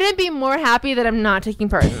 I couldn't be more happy that I'm not taking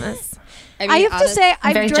part in this. I have to say,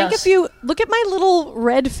 I very drank jealous. a few. Look at my little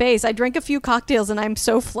red face. I drank a few cocktails and I'm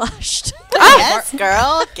so flushed. Yes,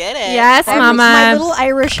 girl, get it. Yes, My mama. little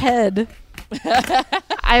Irish head.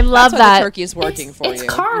 I love That's why that. the turkey is working for It's you.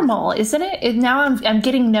 caramel, isn't it? Now I'm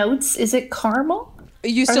getting notes. Is it caramel?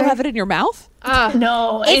 You still have it in your mouth?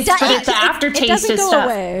 No, it's the aftertaste It doesn't is go stuff.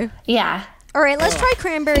 away. Yeah. All right, let's try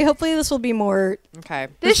cranberry. Hopefully, this will be more Okay.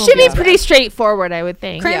 This should be pretty straightforward, I would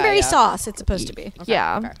think. cranberry yeah. sauce. It's supposed to be.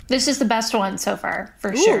 Yeah. This is the best one so far,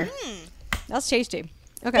 for sure. That's tasty.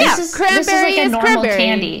 Okay. Yeah. This is Cranberry like a is normal cranberry.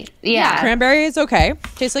 candy. Yeah. Cranberry is okay.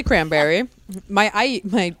 Tastes like cranberry.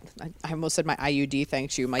 I almost said my IUD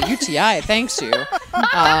thanks you. My UTI thanks you.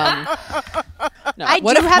 No, I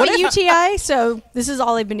what do if- have what a if- UTI, so this is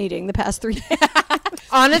all I've been eating the past 3 days.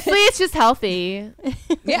 Honestly, it's just healthy.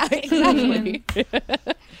 Yeah, exactly.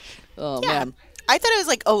 Oh Yeah. man. I thought it was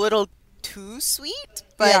like a little too sweet,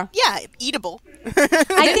 but yeah eatable.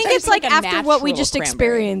 I think it's like a after what we natural just cranberry.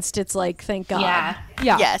 experienced, it's like, thank God. Yeah.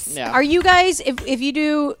 Yeah. Yes. Yeah. Are you guys, if you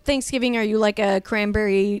do Thanksgiving, are you like a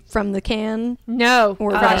cranberry from the can? No.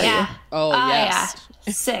 Or Oh, are you? yeah. Oh, yes.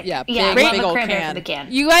 Yeah. Sick. Yeah, Yeah, big- I love big a old cranberry can. for the can.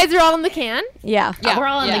 You guys are all in the can? Yeah. Yeah, We're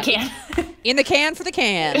all in yeah. the can. In the can for the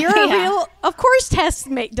can. You're a Yeah. real, of course Tess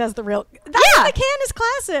does the real, that the can is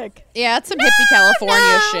classic. Yeah, it's some hippie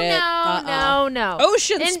California shit. No.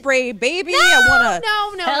 Ocean spray, baby. I want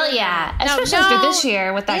to. No. Hell yeah. No, Especially no. after this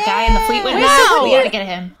year with that guy in the Fleetwood No. Mac. We gotta get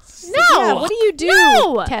him. No. Yeah, what do you do,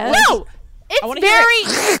 No. Tess? No. It's I want to hear very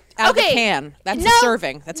it out of the okay. can. That's No. a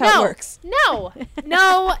serving. That's how it works. No.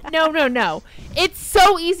 It's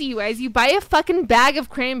so easy, you guys. You buy a fucking bag of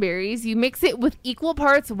cranberries, you mix it with equal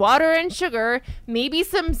parts water and sugar, maybe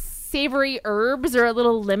some savory herbs or a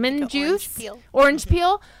little lemon juice, orange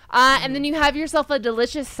peel, and then you have yourself a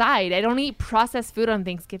delicious side. I don't eat processed food on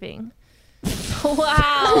Thanksgiving.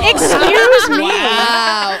 Wow. Excuse me.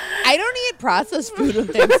 Wow. I don't eat processed food on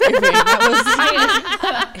Thanksgiving.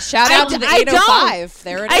 That was shout out to the I 805.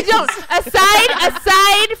 There it is. I don't.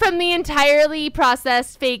 Aside from the entirely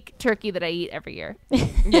processed fake turkey that I eat every year.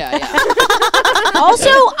 Yeah. Also,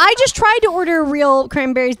 I just tried to order real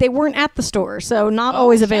cranberries. They weren't at the store, so not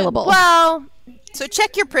always available. Well, So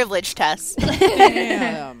check your privilege test.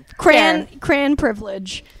 Damn. Cran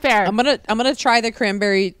privilege. fair. I'm gonna try the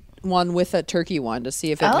cranberry one with a turkey one to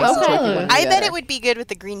see if it makes the okay. turkey one. I bet better. it would be good with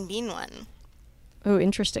the green bean one. Oh,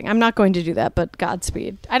 interesting. I'm not going to do that, but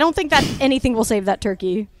Godspeed. I don't think that anything will save that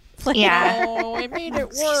turkey. Yeah. Oh, it made it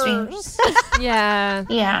Excuse me. worse. Yeah.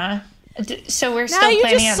 Yeah. So we're Now still you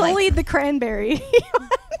planning just on sullied the cranberry.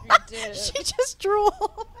 She just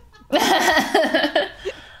drooled.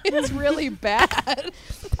 It's really bad.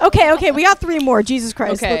 Okay, we got 3 more. Jesus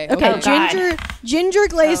Christ. Okay, Okay. oh God. Ginger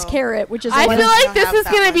glazed carrot, which is I one feel of- like this have is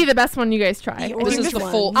that going to one. be the best one you guys try. The This is orange the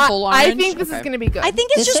one. full I orange. think this is Okay. going to be good. I think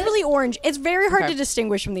it's This just is? really orange. It's very hard Okay. to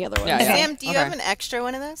distinguish from the other ones. Yeah, yeah. Sam, do you Okay. have an extra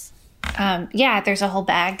one of those? Yeah, there's a whole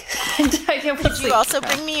bag. Could you also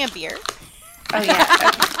bring me a beer? Oh yeah.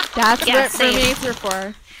 That's Yeah, what same. roommates are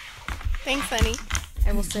for. Thanks, honey.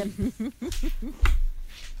 I will sip.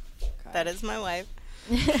 That is my wife.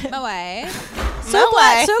 My wife.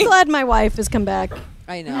 So glad my wife has come back.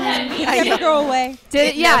 I know. I never go away. Did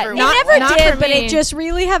It yeah, never not, went Never not did, for but me. it just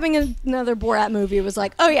really having another Borat movie was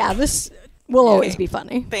like, oh yeah, this will always be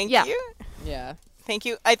funny. Thank Yeah. you. Yeah. Thank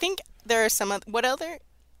you. I think there are some other... What other...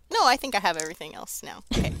 No, I think I have everything else now.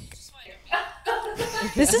 Okay.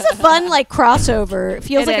 This is a fun like crossover. It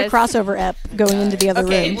feels It like a is. crossover ep going into the other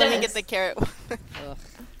Okay, room. let me get the carrot.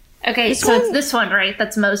 Okay, so it's this one, right?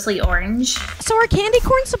 That's mostly orange. So are candy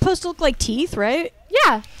corn supposed to look like teeth, right?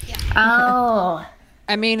 Yeah. Oh.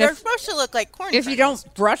 I mean, They're if supposed to look like corn if you kernels.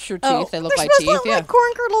 don't brush your teeth, they look they're like supposed to teeth. look Yeah. like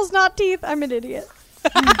corn kernels, not teeth. I'm an idiot.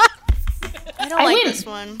 I don't I like went- this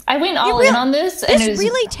one. I went all You in will- on this, and This it was,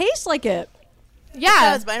 really tastes like it. It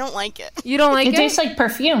Yeah. does, but I don't like it. You don't like it it? tastes like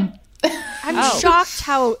perfume. I'm shocked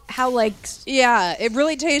how like Yeah, it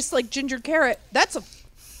really tastes like ginger carrot.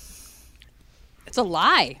 It's a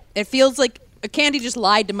lie. It feels like a candy just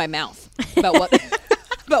lied to my mouth about what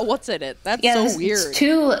about what's in it. That's Yeah, so it's weird.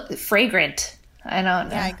 too fragrant. I don't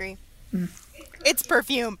know. Yeah, I agree. It's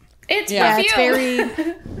perfume. It's Yeah, it's perfume.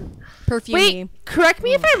 very perfumey. Wait, correct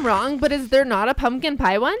me if I'm wrong, but is there not a pumpkin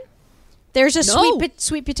pie one? There's a No.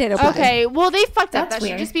 sweet potato pie. Okay, well they fucked up. That's That should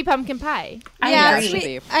weird. just be pumpkin pie. I Yeah,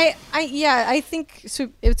 agree. Sweet- I think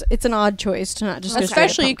it's an odd choice to not just go straight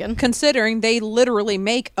Especially pumpkin. considering they literally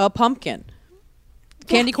make a pumpkin.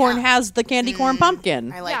 Candy corn has the candy corn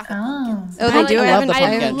pumpkin. I like Yeah. the Oh. pumpkins. Oh, they I do. love I haven't the I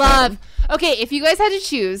pumpkin. love. Okay, if you guys had to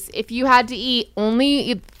choose, if you had to eat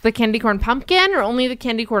only the candy corn pumpkin or only the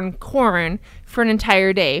candy corn for an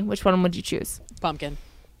entire day, which one would you choose? Pumpkin.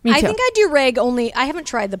 Me too. I think I do reg only. I haven't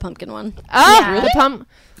tried the pumpkin one. Oh, Yeah. the I'm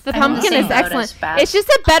in pumpkin the is same boat as excellent. Babs. It's just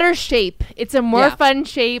a better shape. It's a more Yeah. fun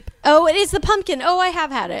shape. Oh, it is the pumpkin. Oh, I have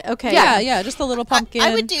had it. Okay. Yeah, just a little pumpkin.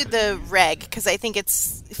 I would do the reg because I think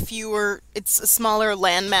it's it's a smaller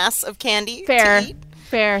landmass of candy. Fair, To eat.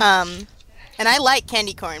 fair. And I like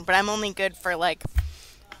candy corn, but I'm only good for like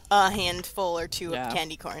a handful or two Yeah. of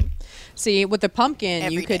candy corn. See, with the pumpkin, you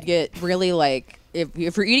Every could day. get really like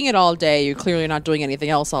if you're eating it all day, you're clearly not doing anything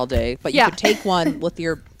else all day. But you Yeah. could take one with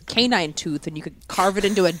your canine tooth and you could carve it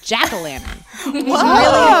into a jack-o'-lantern.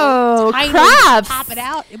 Oh, Tiny, crabs! Pop it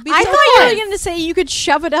out. It'd be I so thought you fun. were going to say you could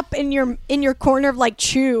shove it up in your corner of like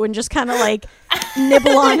chew and just kind of like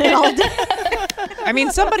nibble on it all day. I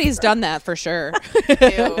mean, somebody's done that for sure.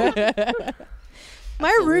 Ew.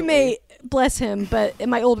 My roommate bless him, but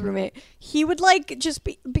my old roommate, he would like just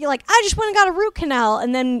be like, I just went and got a root canal,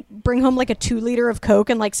 and then bring home like a 2-liter of Coke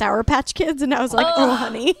and like Sour Patch Kids, and I was like, oh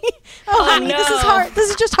honey, honey, no. this is hard. This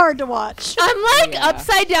is just hard to watch. I'm like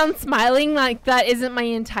upside down smiling like that isn't my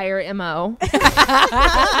entire MO.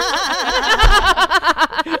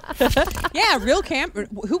 Yeah, real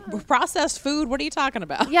who processed food? What are you talking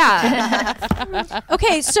about? Yeah.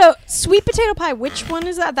 Okay, so sweet potato pie. Which one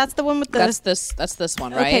is that? That's the one with the. That's this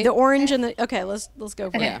one, right? Okay, the orange and the. Okay, let's go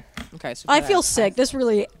for yeah. it. Okay. So I feel sick. This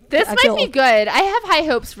really. This I might feel- be good. I have high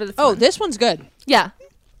hopes for this Oh, one. this one's good. Yeah.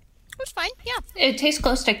 It's fine. Yeah. It tastes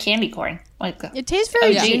close to candy corn. Like It tastes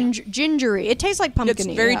very OG. gingery. It tastes like pumpkin.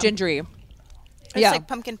 It's very gingery. It's Yeah. like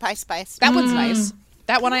pumpkin pie spice. That one's nice.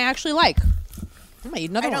 That one I actually like. I might eat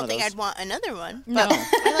another I one don't of think those. I'd want another one. No. But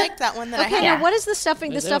I like that one that I Okay, had. Yeah. now what is the stuffing?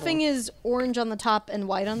 The There's the other stuffing is orange on the top and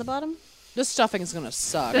white on the bottom. This stuffing is gonna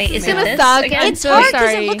suck. Wait, This is is it gonna this suck. again? I'm It's so hard because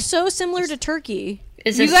sorry. it looks so similar to turkey.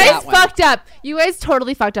 Is You this guys that one. fucked up. You guys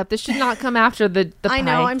totally fucked up. This should not come after the pie. I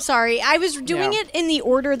know. I'm sorry. I was doing Yeah. it in the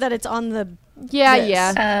order that it's on the. Yeah, this.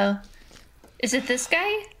 yeah. Is it this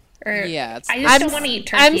guy? Or Yeah, it's- I just don't want to eat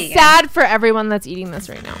turkey. I'm again. sad for everyone that's eating this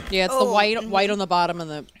right now. Yeah, it's the white on the bottom and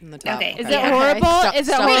the top. Okay. Is Okay. it horrible? Stuff- Is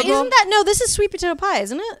it stuff- Wait, horrible? isn't that no? This is sweet potato pie,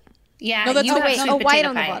 isn't it? Yeah. No, that's you the have white- sweet Oh, white potato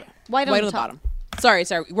on the pie. bottom. White on White the on the top. bottom. Sorry.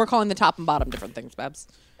 We're calling the top and bottom different things, Babs.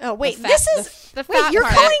 Oh wait, The fat- this is. the Wait, fat you're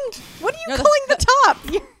part. calling. What are you No, the- calling the top?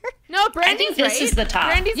 You're- No, Brandy's I think this right. is the top.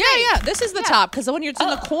 Brandy's Yeah, right. yeah. This is the top because when you're in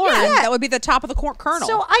the corn, yeah. that would be the top of the kernel.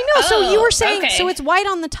 So I know. So you were saying. okay. So it's white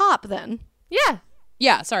on the top then. Yeah.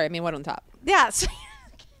 yeah, sorry, I mean white on top. Yes.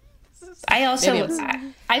 I also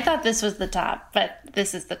Maybe I thought this was the top, but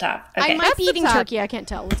this is the top. Okay. I might That's be the eating top. turkey. I can't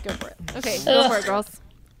tell. Let's go for it. Okay, go for it, girls.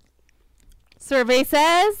 Survey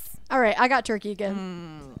says. All right, I got turkey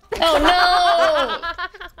again. Oh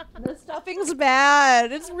The stuffing's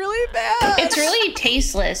bad. It's really bad. no! It's really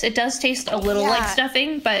tasteless. It does taste a little like Yeah.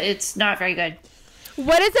 stuffing, but it's not very good.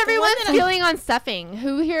 What is everyone's that I- feeling on stuffing?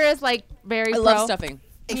 Who here is like very I pro? love stuffing.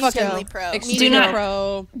 Extremely pro. Extremely not-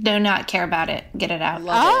 pro. Do not care about it. Get it out.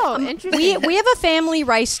 Oh, interesting. We have a family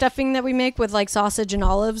rice stuffing that we make with like sausage and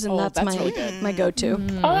olives, and Oh, that's that's my really good. my go-to.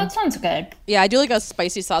 Oh, that sounds good. Yeah, I do like a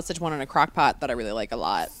spicy sausage one in a crock pot that I really like a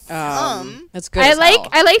lot. It's good. I as like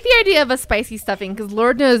hell. the idea of a spicy stuffing because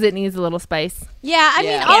Lord knows it needs a little spice. Yeah, I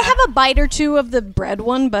mean, Yeah. I'll have a bite or two of the bread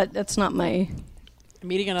one, but that's not my.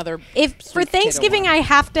 I'm eating another. If for sweet potato Thanksgiving, one. I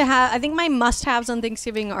have to have. I think my must-haves on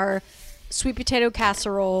Thanksgiving are sweet potato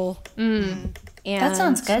casserole. And That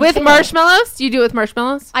sounds good. With too. marshmallows? Do you do it with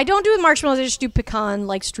marshmallows? I don't do with marshmallows. I just do pecan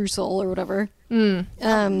like streusel or whatever.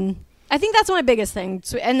 I think that's my biggest thing.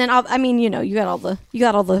 So, and then you got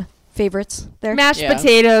all the favorites there. Mashed Yeah.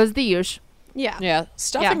 potatoes, the usual. Yeah. Yeah,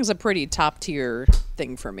 stuffing's a pretty top tier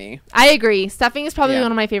thing for me. I agree. Stuffing is probably Yeah.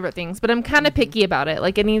 one of my favorite things, but I'm kind of picky about it.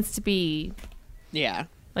 Like it needs to be Yeah.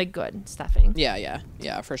 like good stuffing. Yeah,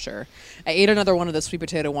 for sure. I ate another one of the sweet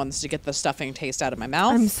potato ones to get the stuffing taste out of my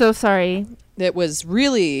mouth. I'm so sorry. It was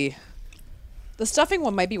really. The stuffing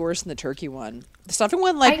one might be worse than the turkey one. The stuffing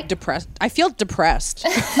one, depressed. I feel depressed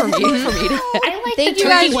from eating it. I like Thank the you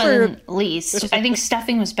turkey guys one least. I think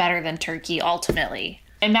stuffing was better than turkey ultimately.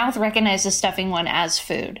 My mouth recognized the stuffing one as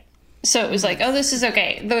food. So it was like, oh, this is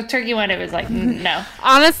okay. The turkey one, it was like, no.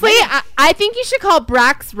 Honestly, I think you should call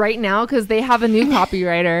Brax right now because they have a new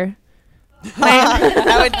copywriter.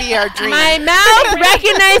 That would be our dream. My mouth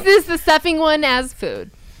recognizes the stuffing one as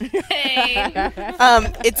food. Hey.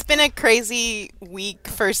 It's been a crazy week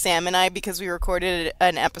for Sam and I because we recorded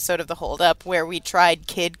an episode of The Hold Up where we tried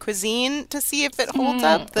kid cuisine to see if it holds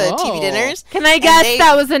up, the TV dinners. Can I And guess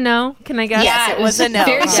that was a no? Can I guess? Yes, it was a no.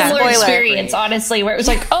 Very Yeah. similar Spoiler. experience, honestly, where it was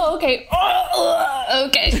like, oh, okay.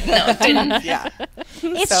 Okay. No, it didn't. Yeah.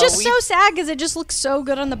 It's So just we- so sad because it just looks so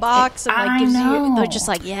good on the box and like I gives you. know. They're just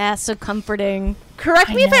like, yeah, so comforting. Correct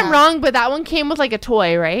me if I'm know. wrong, but that one came with like a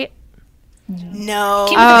toy, right? No.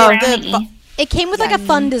 Came with a brownie. It came with like a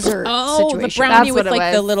fun dessert Oh, situation. the brownie That's with what it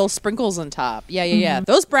like the was. little sprinkles on top. Yeah.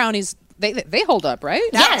 Those brownies, they hold up, right?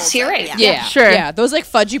 Yes, you're right. Yeah. Sure. Yeah, those like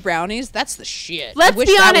fudgy brownies, that's the shit. Let's I wish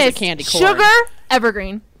be that honest. was a candy corn. Sugar,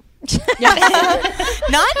 evergreen.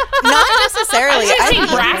 Not necessarily. I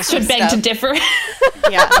think love Brax would beg stuff. to differ.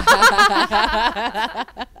 Yeah.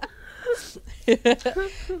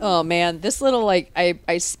 Oh man, this little like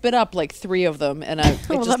I spit up like 3 of them, and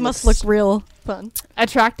Well, that must look real fun.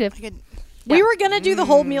 Attractive. We were gonna do the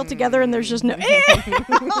whole meal together, and there's just no.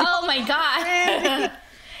 Oh my god.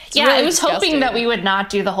 Yeah, really I was hoping disgusting. that we would not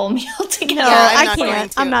do the whole meal together. No, I'm I not going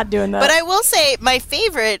can't. to. I'm not doing that. But I will say my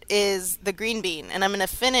favorite is the green bean, and I'm going to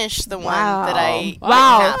finish the one that I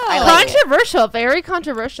Wow. have. I like it. Controversial. Very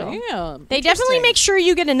controversial. Damn. They definitely make sure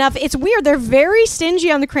you get enough. It's weird. They're very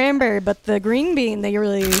stingy on the cranberry, but the green bean, they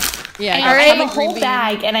really... Yeah, I you have a green whole bean.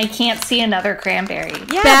 bag, and I can't see another cranberry.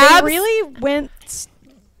 Yeah, Babs? they really went...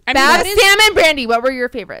 I mean, Babs, that is- Sam, and Brandy, what were your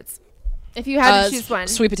favorites? If you had to choose one.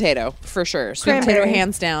 Sweet potato, for sure. Sweet Cranberry. potato,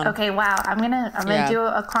 hands down. Okay, wow. I'm gonna Yeah. do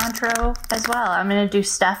a Contro as well. I'm gonna do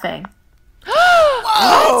stuffing.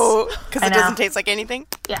 Oh, because I it know. doesn't taste like anything.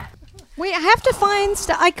 Yeah. Wait, I have to find...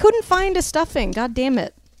 I couldn't find a stuffing. God damn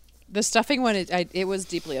it. The stuffing one, it was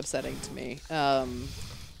deeply upsetting to me.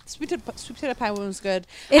 Sweet potato pie one was good.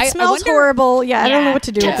 It I smells wonder- horrible. Yeah, I don't know what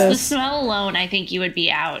to do with Just the this. smell alone, I think you would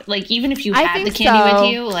be out. Like, even if you I had the think candy so.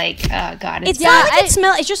 with you, like, God, It's it's not like it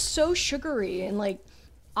smells... It's just so sugary and, like,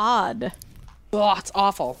 odd. Oh, it's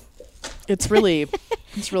awful. It's really,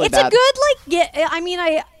 it's really It's bad. a good, like... Yeah, I mean,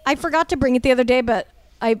 I forgot to bring it the other day, but...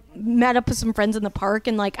 I met up with some friends in the park,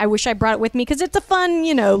 and like I wish I brought it with me because it's a fun,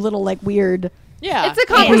 little like weird. Yeah, It's a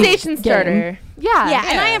conversation Game. starter. Yeah. Yeah,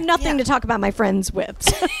 and I have nothing to talk about my friends with.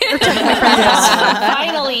 Or talk to my friends about.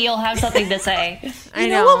 finally you'll have something to say. I You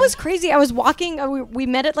know what was crazy? I was walking. We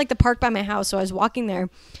met at like the park by my house, so I was walking there,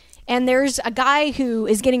 and there's a guy who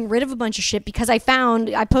is getting rid of a bunch of shit because I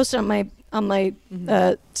posted on my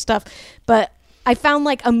stuff, but I found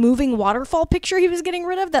like a moving waterfall picture he was getting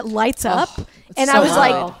rid of that lights up, and I so was good.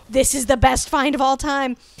 like, "This is the best find of all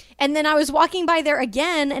time." And then I was walking by there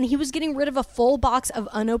again, and he was getting rid of a full box of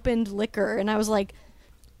unopened liquor, and I was like,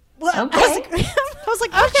 "What?" Okay. I was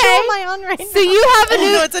like, "What show am I on right now?" So you have a Oh,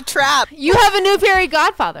 new no, it's a trap. fairy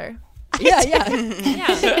godfather.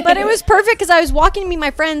 yeah. But it was perfect because I was walking to meet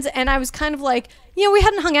my friends, and I was kind of like, we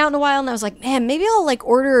hadn't hung out in a while, and I was like, man, maybe I'll like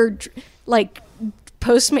order like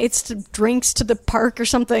Postmates to drinks to the park or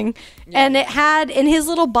something. And it had in his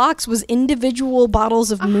little box was individual bottles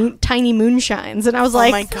of tiny moonshines, and I was Oh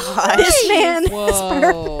like, my god. this man is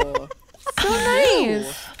perfect. Whoa. So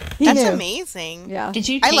nice. He That's knew. amazing. Yeah, Did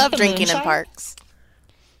you I take love the drinking in moonshine? parks.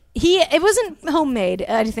 it wasn't homemade.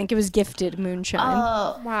 I think it was gifted moonshine.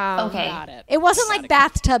 Oh, Wow. okay. Got it. It wasn't like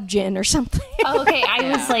bathtub gin or something. Oh, okay, I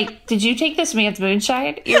was like, did you take this man's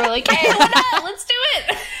moonshine? You were like, hey, why not? Let's do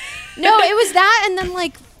it. No, it was that, and then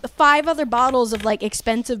like 5 other bottles of like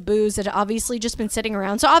expensive booze that had obviously just been sitting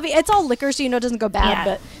around. So it's all liquor, so it doesn't go bad. Yeah.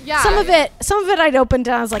 But Yeah. some of it I'd opened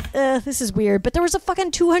and I was like, this is weird. But there was a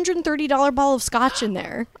fucking $230 bottle of scotch in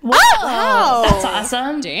there. Wow. That's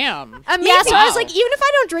awesome. Damn. Amazing. Yeah, so I was like, even if I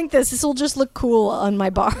don't drink this will just look cool on my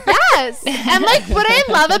bar. Yes. And like what I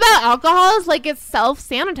love about alcohol is like it's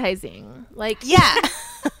self-sanitizing. Like Yeah.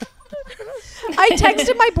 I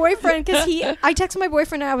texted my boyfriend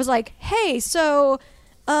and I was like, hey, so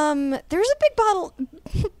there's a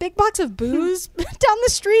big box of booze down the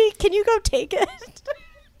street. Can you go take it?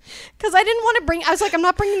 Because I didn't want to I was like, I'm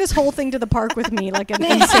not bringing this whole thing to the park with me like an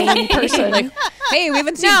insane person. Like, hey, we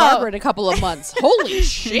haven't seen No. Barbara in a couple of months. Holy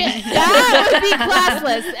shit. that would be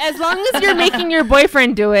classless. As long as you're making your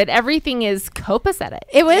boyfriend do it, everything is copacetic.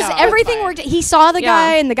 It was Yeah, everything fine. worked. He saw the Yeah.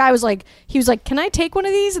 guy, and the guy was like, can I take one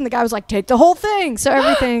of these? And the guy was like, take the whole thing. So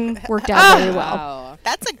everything worked out very well. Wow.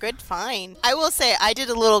 That's a good find. I will say I did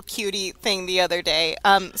a little cutie thing the other day.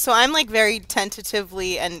 So I'm like very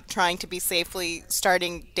tentatively and trying to be safely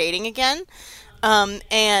starting dating again.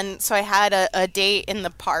 And so I had a date in the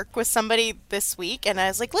park with somebody this week, and I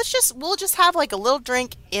was like, we'll just have like a little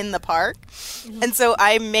drink in the park. And so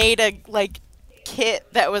I made a like kit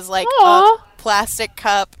that was like Aw. a plastic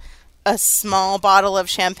cup, a small bottle of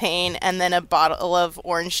champagne, and then a bottle of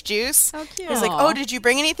orange juice. How cute. He's like, oh, did you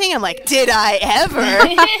bring anything? I'm like, did I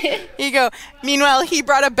ever? You go. Meanwhile, he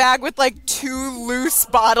brought a bag with like 2 loose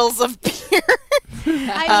bottles of beer.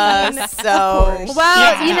 I mean, So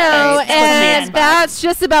Well, Yeah. and Right. that's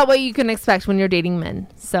just about what you can expect when you're dating men.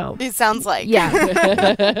 So it sounds like. yeah.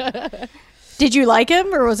 did you like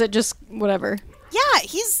him, or was it just whatever? Yeah,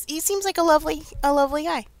 he seems like a lovely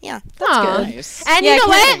guy. Yeah. Aw. Nice. And Yeah, you know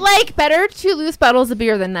what? kidding. Like better 2 loose bottles of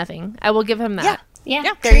beer than nothing. I will give him that. Yeah.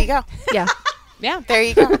 There you go. Yeah. Yeah. There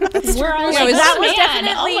you go. That's We're all Yeah, like, was- That oh, was man.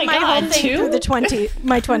 definitely oh my my God, whole thing through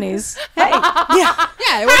my 20s. Hey, Yeah.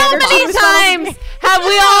 How many times have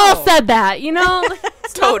we all said that? You know?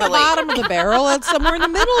 totally. Bottom of the barrel. It's somewhere in the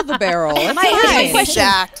middle of the barrel. It's here's my fine. question: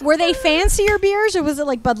 Exact. were they fancier beers, or was it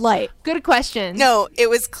like Bud Light? Good question. No, it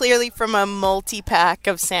was clearly from a multi-pack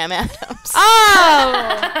of Sam Adams.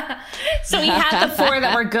 Oh. So he had the 4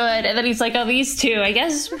 that were good, and then he's like, oh, these 2, I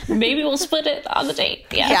guess maybe we'll split it on the date.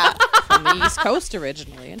 Yeah. From the East Coast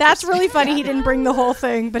originally. That's really funny. He didn't bring the whole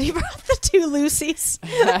thing, but he brought the 2 Lucy's.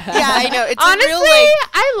 Yeah, I know. It's Honestly, a real like.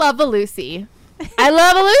 I love a Lucy. I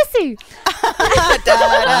love a Lucy.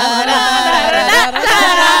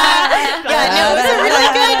 Yeah, no, it was a really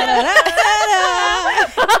good.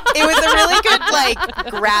 It was a really good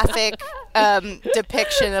like graphic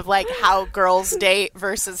depiction of like how girls date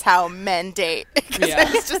versus how men date. Because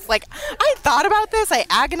it's just like, I thought about this, I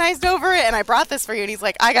agonized over it, and I brought this for you. And he's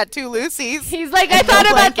like, I got 2 Lucy's. He's like, I thought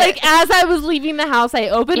about like as I was leaving the house, I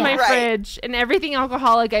opened my Right. fridge and everything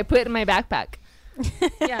alcoholic I put in my backpack.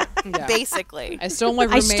 Yeah. Basically. I stole my I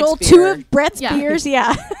roommate's stole beer. 2 of Brett's Yeah. beers.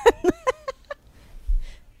 Yeah.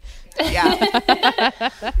 Yeah.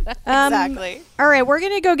 Exactly. All right, we're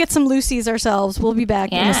going to go get some Lucy's ourselves. We'll be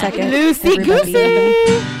back in a second. Lucy everybody.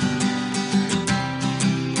 Goosey.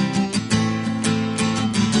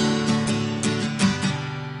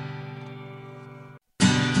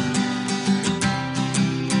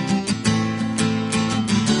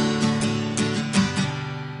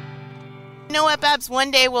 You know what, Babs?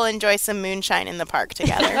 One day we'll enjoy some moonshine in the park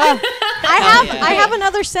together. I have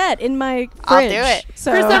another set in my fridge. I'll do it.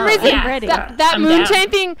 So For some reason, I'm ready. that I'm moonshine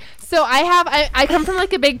down. thing. So I come from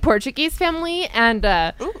like a big Portuguese family, and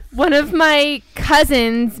one of my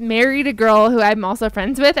cousins married a girl who I'm also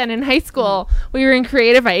friends with. And in high school, we were in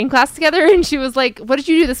creative writing class together, and she was like, "What did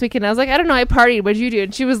you do this weekend?" I was like, "I don't know. I partied. What did you do?"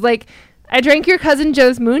 And she was like, "I drank your cousin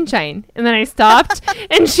Joe's moonshine." And then I stopped,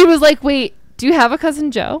 and she was like, "Wait, do you have a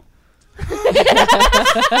cousin Joe?"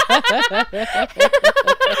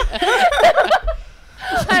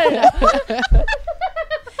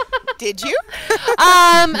 Did you?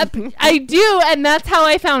 I do, and that's how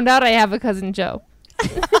I found out I have a cousin Joe.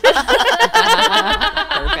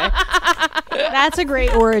 That's a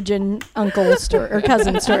great origin uncle story or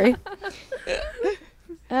cousin story.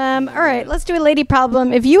 All right, let's do a lady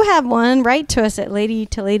problem. If you have one, write to us at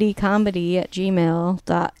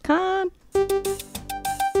ladytoladycomedy@gmail.com.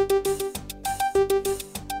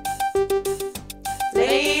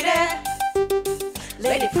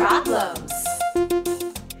 Lady problems.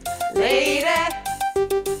 Lady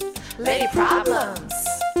problems.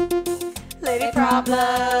 Lady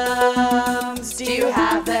problems. Do you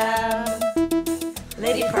have them?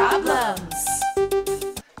 Lady problems.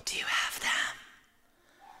 Do you have them?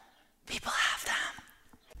 People have them.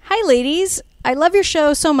 Hi, ladies. I love your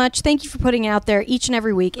show so much. Thank you for putting it out there each and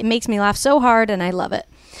every week. It makes me laugh so hard, and I love it.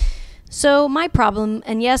 So my problem,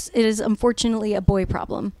 and yes, it is unfortunately a boy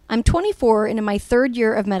problem. I'm 24 and in my 3rd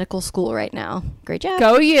year of medical school right now. Great job.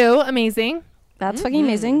 Go you. Amazing. That's fucking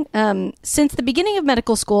amazing. Since the beginning of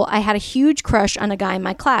medical school, I had a huge crush on a guy in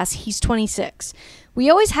my class. He's 26. We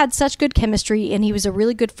always had such good chemistry, and he was a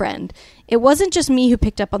really good friend. It wasn't just me who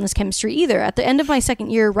picked up on this chemistry either. At the end of my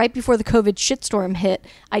 2nd year, right before the COVID shitstorm hit,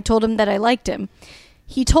 I told him that I liked him.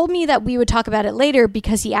 He told me that we would talk about it later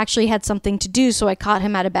because he actually had something to do, so I caught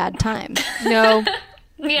him at a bad time. No.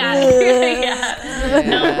 Yeah.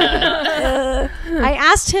 I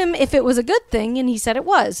asked him if it was a good thing, and he said it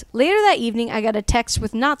was. Later that evening, I got a text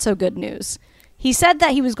with not so good news. He said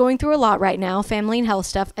that he was going through a lot right now, family and health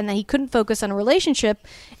stuff, and that he couldn't focus on a relationship,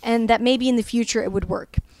 and that maybe in the future it would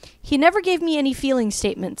work. He never gave me any feeling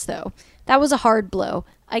statements, though. That was a hard blow.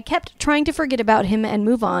 I kept trying to forget about him and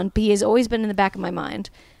move on, but he has always been in the back of my mind.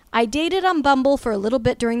 I dated on Bumble for a little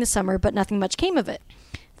bit during the summer, but nothing much came of it.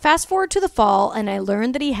 Fast forward to the fall, and I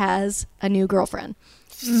learned that he has a new girlfriend.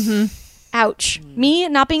 Ouch. Me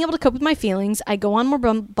not being able to cope with my feelings, I go on more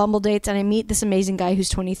Bumble dates, and I meet this amazing guy who's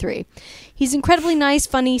 23. He's incredibly nice,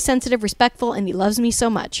 funny, sensitive, respectful, and he loves me so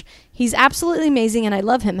much. He's absolutely amazing, and I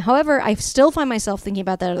love him. However, I still find myself thinking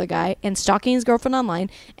about that other guy and stalking his girlfriend online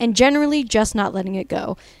and generally just not letting it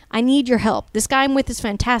go. I need your help. This guy I'm with is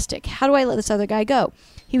fantastic. How do I let this other guy go?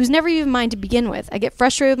 He was never even mine to begin with. I get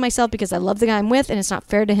frustrated with myself because I love the guy I'm with, and it's not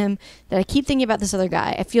fair to him that I keep thinking about this other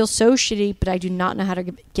guy. I feel so shitty, but I do not know how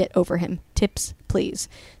to get over him. Tips, please.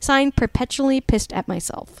 Signed, perpetually pissed at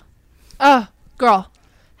myself. Oh, girl.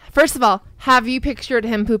 First of all, have you pictured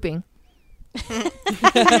him pooping? Oh,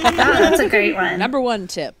 that's a great one. Number 1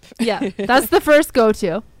 tip. Yeah, that's the first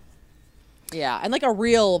go-to. Yeah, and like a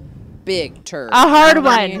real big turd. A hard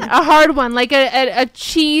one. A hard one. Like a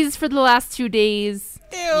cheese for the last 2 days.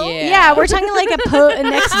 Yeah, we're talking like a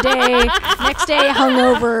next day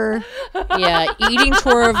hungover. Yeah, eating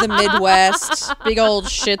tour of the Midwest. Big old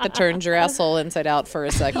shit that turns your asshole inside out for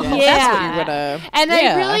a second. Yeah. That's what you're gonna. And I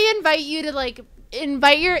yeah. really invite you to like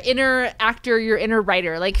invite your inner actor, your inner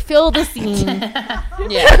writer, like fill the scene.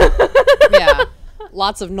 Yeah. Yeah.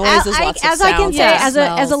 lots of noises, lots of sounds. As I can say, as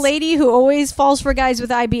a smells. lady who always falls for guys with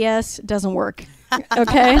IBS, it doesn't work.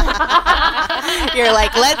 Okay. You're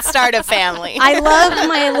like, let's start a family. I love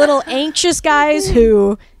my little anxious guys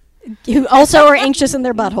who also are anxious in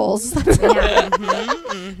their buttholes.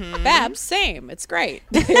 Babs, same. It's great.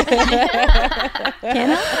 Can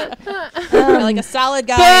You're like a solid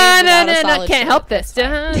guy. without a solid Can't chick. help this.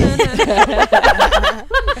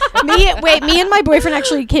 Me and my boyfriend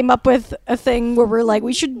actually came up with a thing where we're like,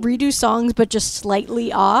 we should redo songs, but just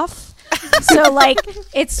slightly off. So like,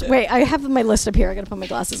 I have my list up here. I gotta put my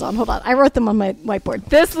glasses on. Hold on. I wrote them on my whiteboard.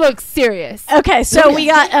 This looks serious. Okay, so we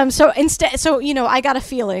got I got a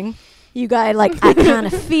feeling. You got like, I kind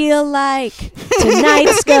of feel like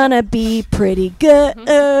tonight's gonna be pretty good.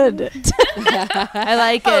 I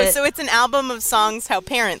like Oh, it. so it's an album of songs how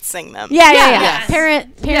parents sing them. Yeah. Yes.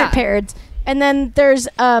 Parent Yeah. paired. And then there's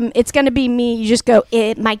it's gonna be me. You just go,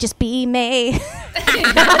 it might just be me.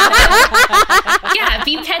 Yeah,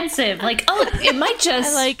 be pensive. Like, oh, it might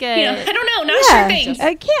just. I like it. You know, I don't know. Not sure thing.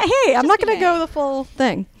 I can't. Hey, I'm not gonna go the full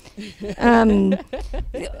thing.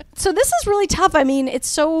 So this is really tough. I mean, it's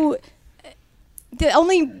so. The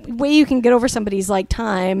only way you can get over somebody's like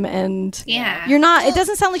time, and Yeah. you're not. It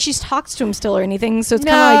doesn't sound like she talks to him still or anything. So it's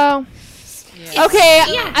kind of like. No. Okay,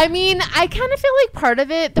 Yeah. I mean, I kind of feel like part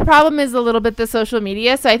of it, the problem is a little bit the social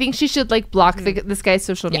media, so I think she should, like, block this guy's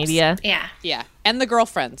social Yes. media. Yeah. Yeah, and the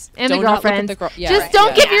girlfriends. And Do the not look at girlfriends. the girl- yeah, Just right.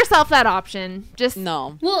 don't Yeah. give yourself that option. Just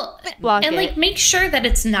No. Well, block and it. like make sure that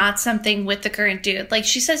it's not something with the current dude. Like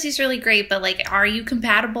she says he's really great, but like, are you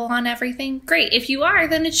compatible on everything? Great. If you are,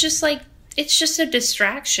 then it's just like, it's just a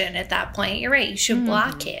distraction at that point. You're right. You should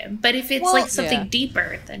block him. But if it's like something Yeah.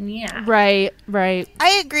 deeper, then yeah. Right.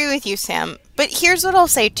 I agree with you, Sam. But here's what I'll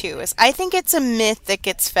say too: is I think it's a myth that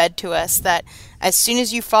gets fed to us that as soon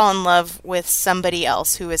as you fall in love with somebody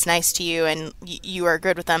else who is nice to you and you are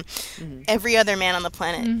good with them, every other man on the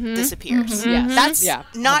planet disappears. Yes. That's Yeah,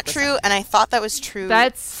 not 100%. true, and I thought that was true.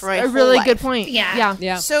 That's for my a whole really life. good point. Yeah.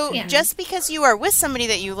 Yeah. So Yeah. just because you are with somebody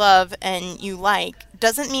that you love and you like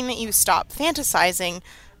doesn't mean that you stop fantasizing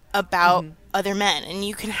about other men, and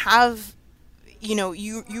you can have,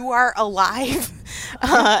 you are alive,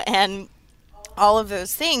 and all of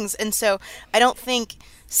those things. And so I don't think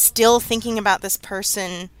still thinking about this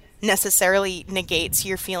person necessarily negates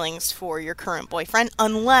your feelings for your current boyfriend,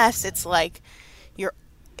 unless it's like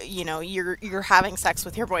you're having sex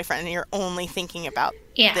with your boyfriend and you're only thinking about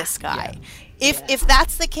this guy. If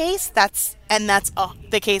that's the case, that's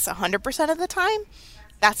the case 100% of the time,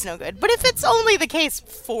 that's no good. But if it's only the case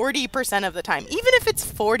 40% of the time, even if it's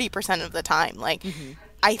 40% of the time, like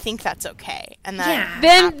I think that's okay. And that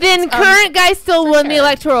Then current guy still won the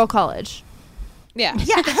electoral college. Yeah.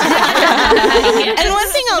 And one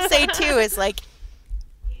thing I'll say too is like,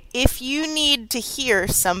 if you need to hear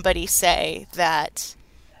somebody say that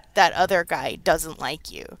that other guy doesn't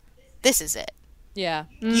like you, this is it. Yeah.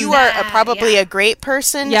 You are probably a great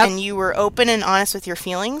person, Yep. and you were open and honest with your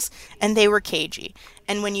feelings, and they were cagey.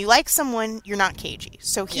 And when you like someone, you're not cagey.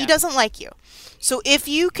 So he doesn't like you. So if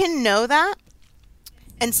you can know that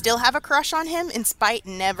and still have a crush on him in spite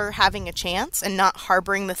never having a chance and not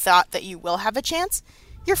harboring the thought that you will have a chance,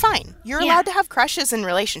 you're fine. You're allowed to have crushes in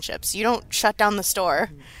relationships. You don't shut down the store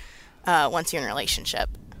once you're in a relationship.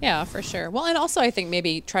 Yeah, for sure. Well, and also I think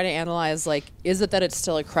maybe try to analyze, like, is it that it's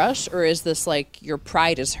still a crush, or is this like your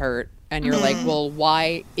pride is hurt and you're like, well,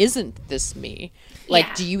 why isn't this me?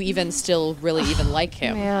 Like, do you even still really even like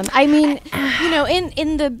him? Man, I mean,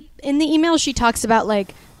 in the email she talks about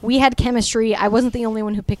like, we had chemistry. I wasn't the only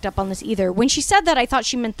one who picked up on this either. When she said that, I thought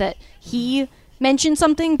she meant that he mentioned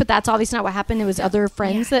something, but that's obviously not what happened. It was other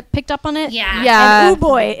friends that picked up on it. Yeah. And oh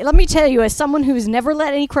boy, let me tell you, as someone who's never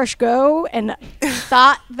let any crush go and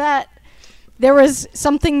thought that there was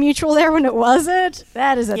something mutual there when it wasn't,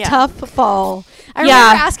 that is a tough fall. I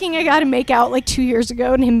remember asking a guy to make out like 2 years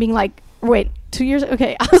ago and him being like, wait, 2 years?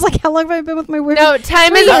 Okay. I was like, how long have I been with my boyfriend? No,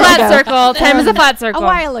 time is a 3 years flat ago. circle. Time is a flat circle. A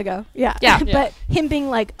while ago. Yeah. But him being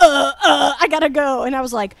like, I gotta go. And I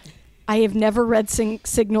was like, I have never read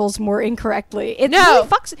signals more incorrectly. It really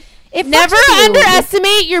fucks. It Never fucks with you.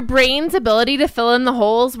 underestimate your brain's ability to fill in the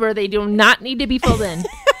holes where they do not need to be filled in.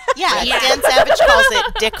 Dan Savage calls it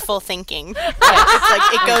dickful thinking. It's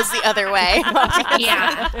like it goes the other way.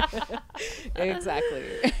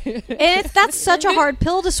 Exactly. And that's such a hard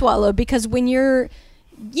pill to swallow, because when you're,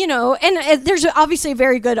 and there's obviously a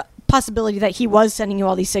very good possibility that he was sending you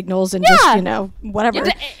all these signals and just, whatever.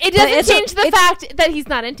 It doesn't change the fact that he's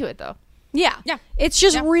not into it, though. Yeah. It's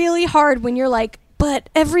just really hard when you're like, but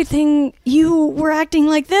everything, you were acting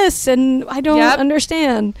like this and I don't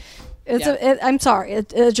understand. I'm sorry.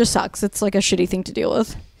 It just sucks. It's like a shitty thing to deal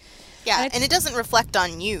with. Yeah, and it doesn't reflect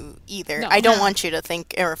on you either. I don't want you to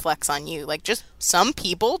think it reflects on you. Like, just some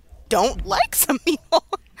people don't like some people.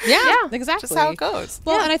 Yeah, exactly. Just how it goes.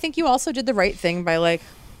 Well, and I think you also did the right thing by like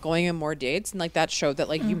going on more dates, and like that showed that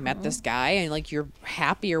like you met this guy and like you're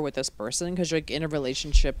happier with this person because you're like in a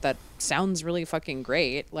relationship that sounds really fucking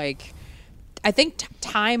great. Like, I think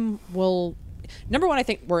time will. Number one, I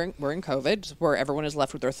think we're in COVID, where everyone is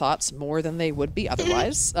left with their thoughts more than they would be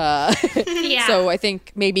otherwise. So I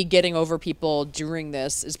think maybe getting over people during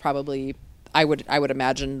this is probably, I would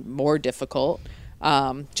imagine, more difficult.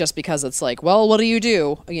 Just because it's like, well, what do?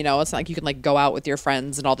 You know, it's not like you can like go out with your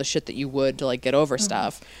friends and all the shit that you would to like get over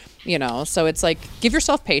stuff. You know, so it's like, give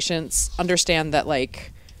yourself patience. Understand that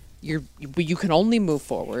like you can only move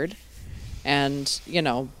forward, and you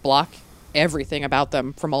know, block everything about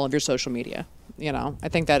them from all of your social media. You know, I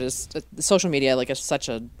think that is social media like is such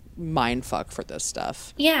a mind fuck for this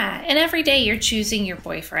stuff. Yeah, and every day you're choosing your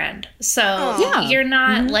boyfriend, so you're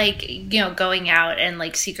not like, you know, going out and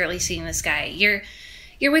like secretly seeing this guy. You're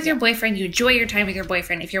with your boyfriend. You enjoy your time with your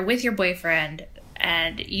boyfriend. If you're with your boyfriend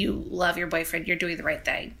and you love your boyfriend, you're doing the right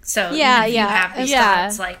thing. So you have these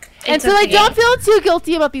thoughts, like, and so like don't feel too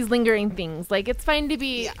guilty about these lingering things. Like, it's fine to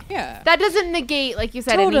be. Yeah. That doesn't negate, like you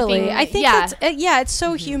said, totally. anything. I think it's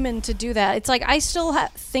so human to do that. It's like I still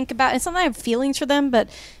think about. It's not that I have feelings for them, but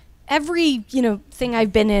every, you know, thing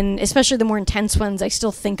I've been in, especially the more intense ones, I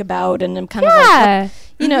still think about, and I'm kind of like,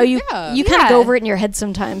 you know, you kind of go over it in your head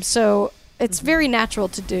sometimes. So it's very natural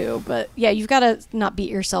to do, but you've got to not beat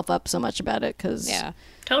yourself up so much about it, because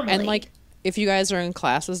totally. And like, if you guys are in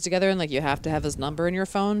classes together and like you have to have his number in your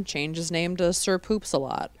phone, change his name to Sir Poops a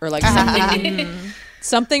lot, or like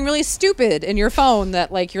something really stupid in your phone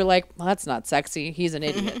that like you're like, well, that's not sexy. He's an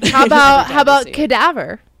idiot. How about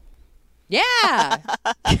cadaver? Yeah.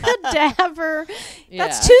 Cadaver.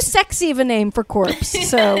 That's too sexy of a name for corpse.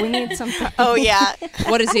 So we need some. Oh yeah.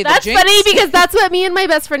 What is he? That's funny because that's what me and my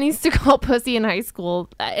best friend used to call pussy in high school,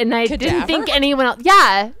 and I didn't think anyone else.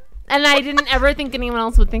 Yeah, and I didn't ever think anyone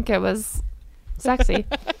else would think it was sexy.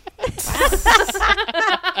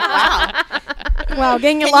 Wow,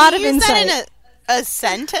 getting a lot of use insight. That in a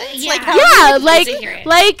sentence? Yeah. Like, how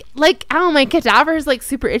like oh, my cadaver is like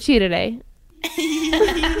super itchy today. That's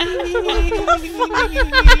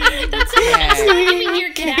not giving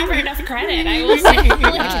your cadaver enough credit. I will say,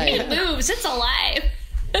 like, it moves. It's alive.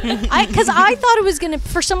 Because I thought it was gonna.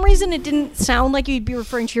 For some reason, it didn't sound like you'd be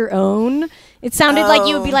referring to your own. It sounded like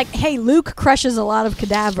you would be like, "Hey, Luke crushes a lot of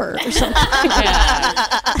cadaver," or something.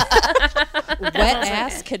 Wet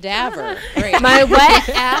ass cadaver. Great. My wet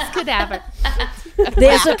ass cadaver.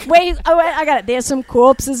 There's wait, I got it. There's some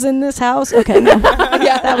corpses in this house. Okay, no.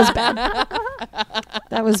 That was bad.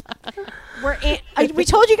 That was. We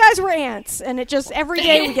told you guys we're ants, and it just every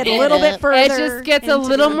day we get a little bit further. It just gets a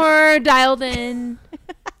little more dialed in.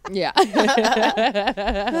 Yeah.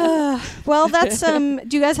 Well, that's do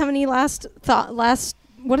you guys have any last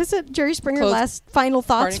what is it, Jerry Springer? Final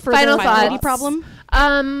thoughts for the lady problem?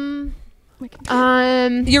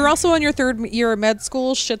 You're also on your third year of med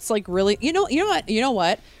school. Shit's like really, you know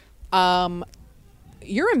what?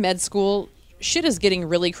 You're in med school. Shit is getting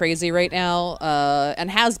really crazy right now, and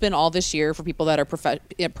has been all this year for people that are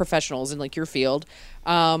professionals in like your field.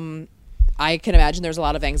 I can imagine there's a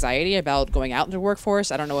lot of anxiety about going out into the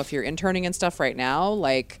workforce. I don't know if you're interning and stuff right now.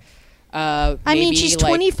 Like, I mean, she's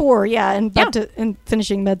 24, and and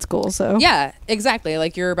finishing med school. So yeah, exactly.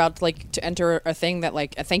 Like, you're about to enter a thing that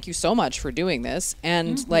like, thank you so much for doing this,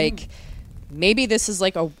 and like, maybe this is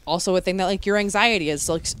like also a thing that like your anxiety is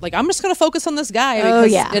like I'm just gonna focus on this guy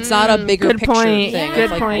because it's not a bigger picture thing. Good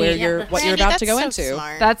of, like, point. Where what you're about to go into.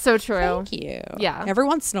 Smart. That's so true. Thank you. Yeah. Every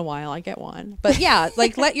once in a while I get one, but yeah,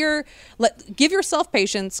 like give yourself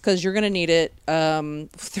patience because you're gonna need it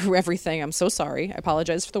through everything. I'm so sorry. I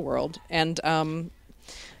apologize for the world, and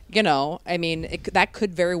you know, I mean, that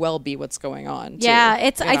could very well be what's going on. Yeah,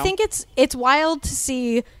 too, I think it's wild to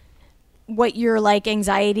see what your like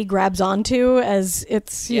anxiety grabs onto as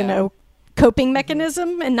its you know coping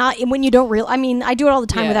mechanism, and not when you don't I mean, I do it all the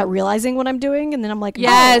time without realizing what I'm doing, and then I'm like,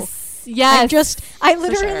 yes, I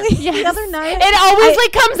literally the other night it always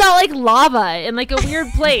like comes out like lava in like a weird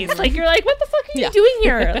place. Like, you're like, what the fuck are you doing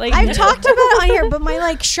here? Like, I've talked about it on here, but my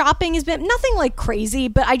like shopping has been nothing like crazy,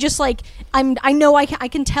 but I just like I know I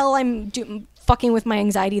can tell I'm fucking with my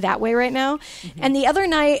anxiety that way right now. And the other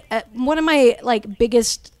night, one of my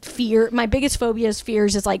biggest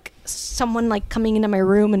fears is like someone like coming into my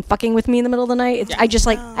room and fucking with me in the middle of the night. I just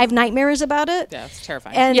I have nightmares about it. Yeah, it's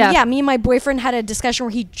terrifying. And me and my boyfriend had a discussion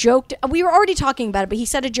where he joked. We were already talking about it, but he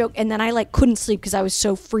said a joke, and then I like couldn't sleep because I was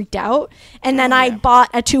so freaked out. And then I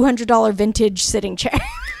bought a $200 vintage sitting chair.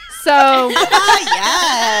 So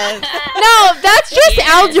Yes. no, that's just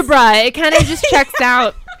algebra. It kind of just checks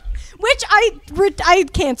out. Which I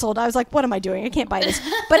canceled. I was like, what am I doing? I can't buy this.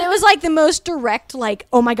 But it was like the most direct, like,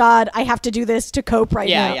 oh my God, I have to do this to cope right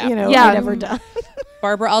now. Yeah. You know, Yeah. I'd ever done.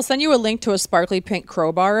 Barbara, I'll send you a link to a sparkly pink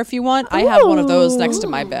crowbar if you want. I have one of those next to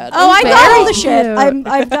my bed. Oh, I got all the Very shit. cute.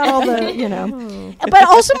 I've got all the, you know. But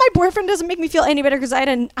also my boyfriend doesn't make me feel any better because I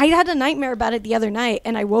had a nightmare about it the other night,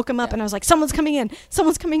 and I woke him up and I was like, someone's coming in.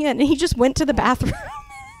 And he just went to the bathroom.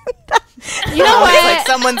 You know It's what? like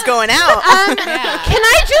someone's going out. Can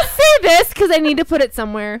I just say this because I need to put it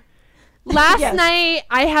somewhere? Last Yes. night,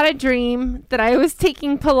 I had a dream that I was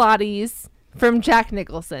taking Pilates from Jack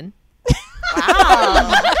Nicholson. Wow.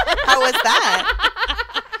 How was that?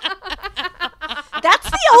 That's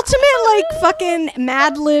the ultimate, like, fucking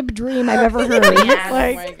Mad Lib dream I've ever heard. Yeah.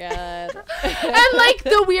 Like, Oh my God. And like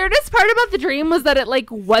the weirdest part about the dream was that it like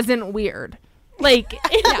wasn't weird. Like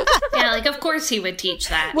Yeah, like of course he would teach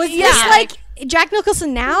that. was this like Jack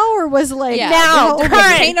Nicholson now, or was like now Okay,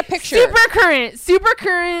 current, paint a picture. super current, super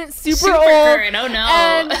super old. current. Oh no.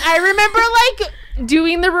 And I remember like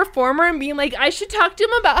doing the Reformer and being like, I should talk to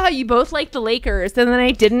him about how you both like the Lakers, and then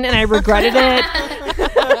I didn't, and I regretted it.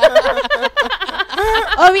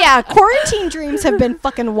 Oh yeah, quarantine dreams have been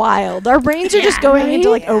fucking wild. Our brains are just going into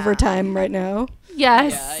like overtime right now.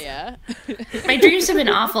 Yes. Yeah. My dreams have been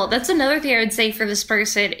awful. That's another thing I would say for this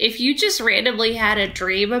person. If you just randomly had a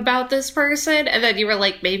dream about this person and then you were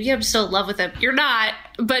like, maybe I'm still in love with him. You're not.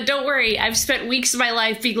 But don't worry. I've spent weeks of my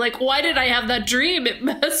life being like, why did I have that dream? It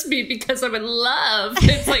must be because I'm in love.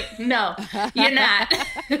 It's like, no, you're not.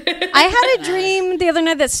 I had a dream the other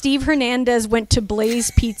night that Steve Hernandez went to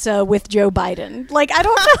Blaze Pizza with Joe Biden. Like, I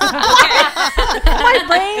don't know. My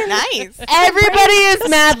brain. Nice. Everybody is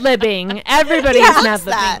mad libbing. Everybody is mad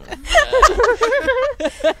That.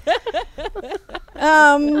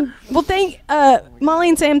 libbing. Well, thank Molly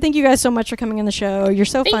and Sam. Thank you guys so much for coming on the show. You're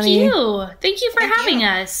so Thank funny. you. Thank you for having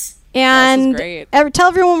us. And great. tell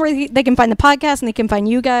everyone where they can find the podcast and they can find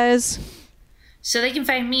you guys. So they can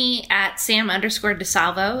find me at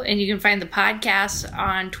Sam_DiSalvo, and you can find the podcast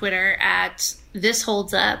on Twitter at This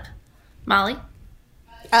Holds Up. Molly?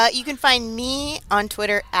 You can find me on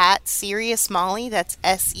Twitter at Serious Molly. That's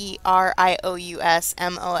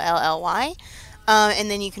SERIOUSMOLLY. And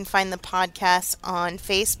then you can find the podcast on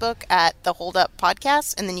Facebook at The Hold Up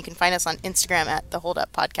Podcast. And then you can find us on Instagram at The Hold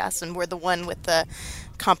Up Podcast. And we're the one with the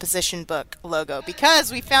composition book logo,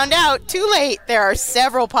 because we found out too late there are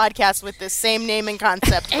several podcasts with this same name and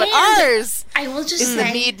concept, but And ours I will just is say,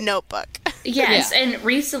 the Mead Notebook. yes, and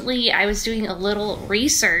recently I was doing a little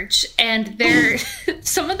research, and there,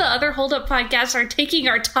 some of the other Hold Up podcasts are taking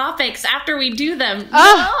our topics after we do them.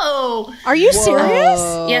 No! Are you serious?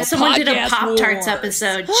 Yeah, someone did a Podcast Pop-Tarts wars.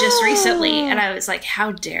 episode just recently, and I was like,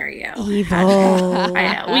 how dare you? Evil.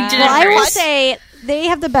 I know. We did Well, it I will very... say they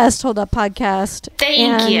have the best Hold Up podcast. Thank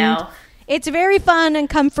and you. It's very fun and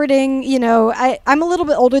comforting. You know, I'm a little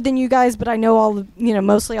bit older than you guys, but I know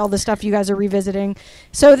mostly all the stuff you guys are revisiting.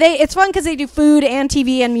 So it's fun because they do food and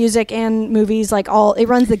TV and music and movies, like it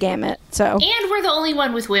runs the gamut. So And we're the only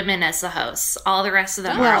one with women as the hosts. All the rest of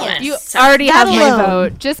them are men. You So- already have That my alone.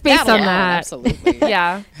 vote just based on that. Absolutely.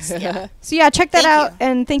 Yeah. So yeah, check that Thank out, you.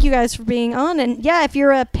 and thank you guys for being on. And yeah, if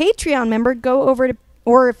you're a Patreon member, go over to,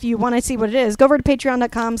 or if you want to see what it is, go over to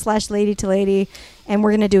patreon.com/lady2lady, and we're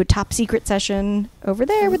gonna do a top secret session over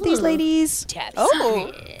there with these ladies.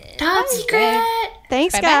 Oh, Top secret.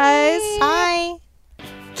 Thanks, guys. bye.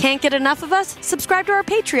 Can't get enough of us? Subscribe to our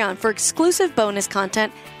Patreon for exclusive bonus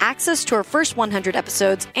content, access to our first 100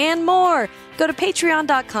 episodes, and more. Go to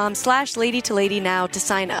patreon.com/lady2lady now to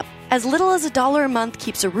sign up. As little as $1 a month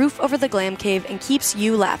keeps a roof over the glam cave and keeps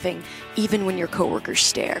you laughing, even when your coworkers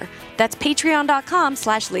stare. That's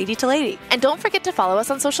patreon.com/lady2lady. And don't forget to follow us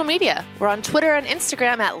on social media. We're on Twitter and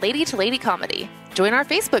Instagram at Lady to Lady Comedy. Join our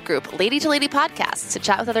Facebook group, Lady to Lady Podcasts, to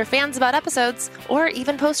chat with other fans about episodes, or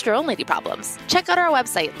even post your own lady problems. Check out our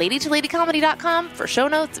website, ladytoladycomedy.com, for show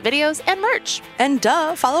notes, videos, and merch. And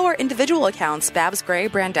follow our individual accounts, Babs Gray,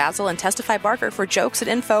 Brandazzle, and Testify Barker, for jokes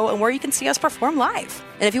and info and where you can see us perform live.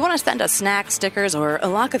 And if you want to send us snacks, stickers, or a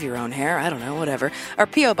lock of your own hair, I don't know, whatever, our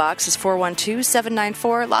P.O. Box is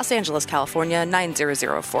 412-794, Los Angeles, California,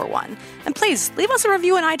 90041. And please, leave us a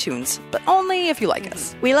review on iTunes, but only if you like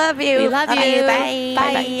us. We love you. We love you. Bye.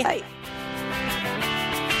 Bye. Bye.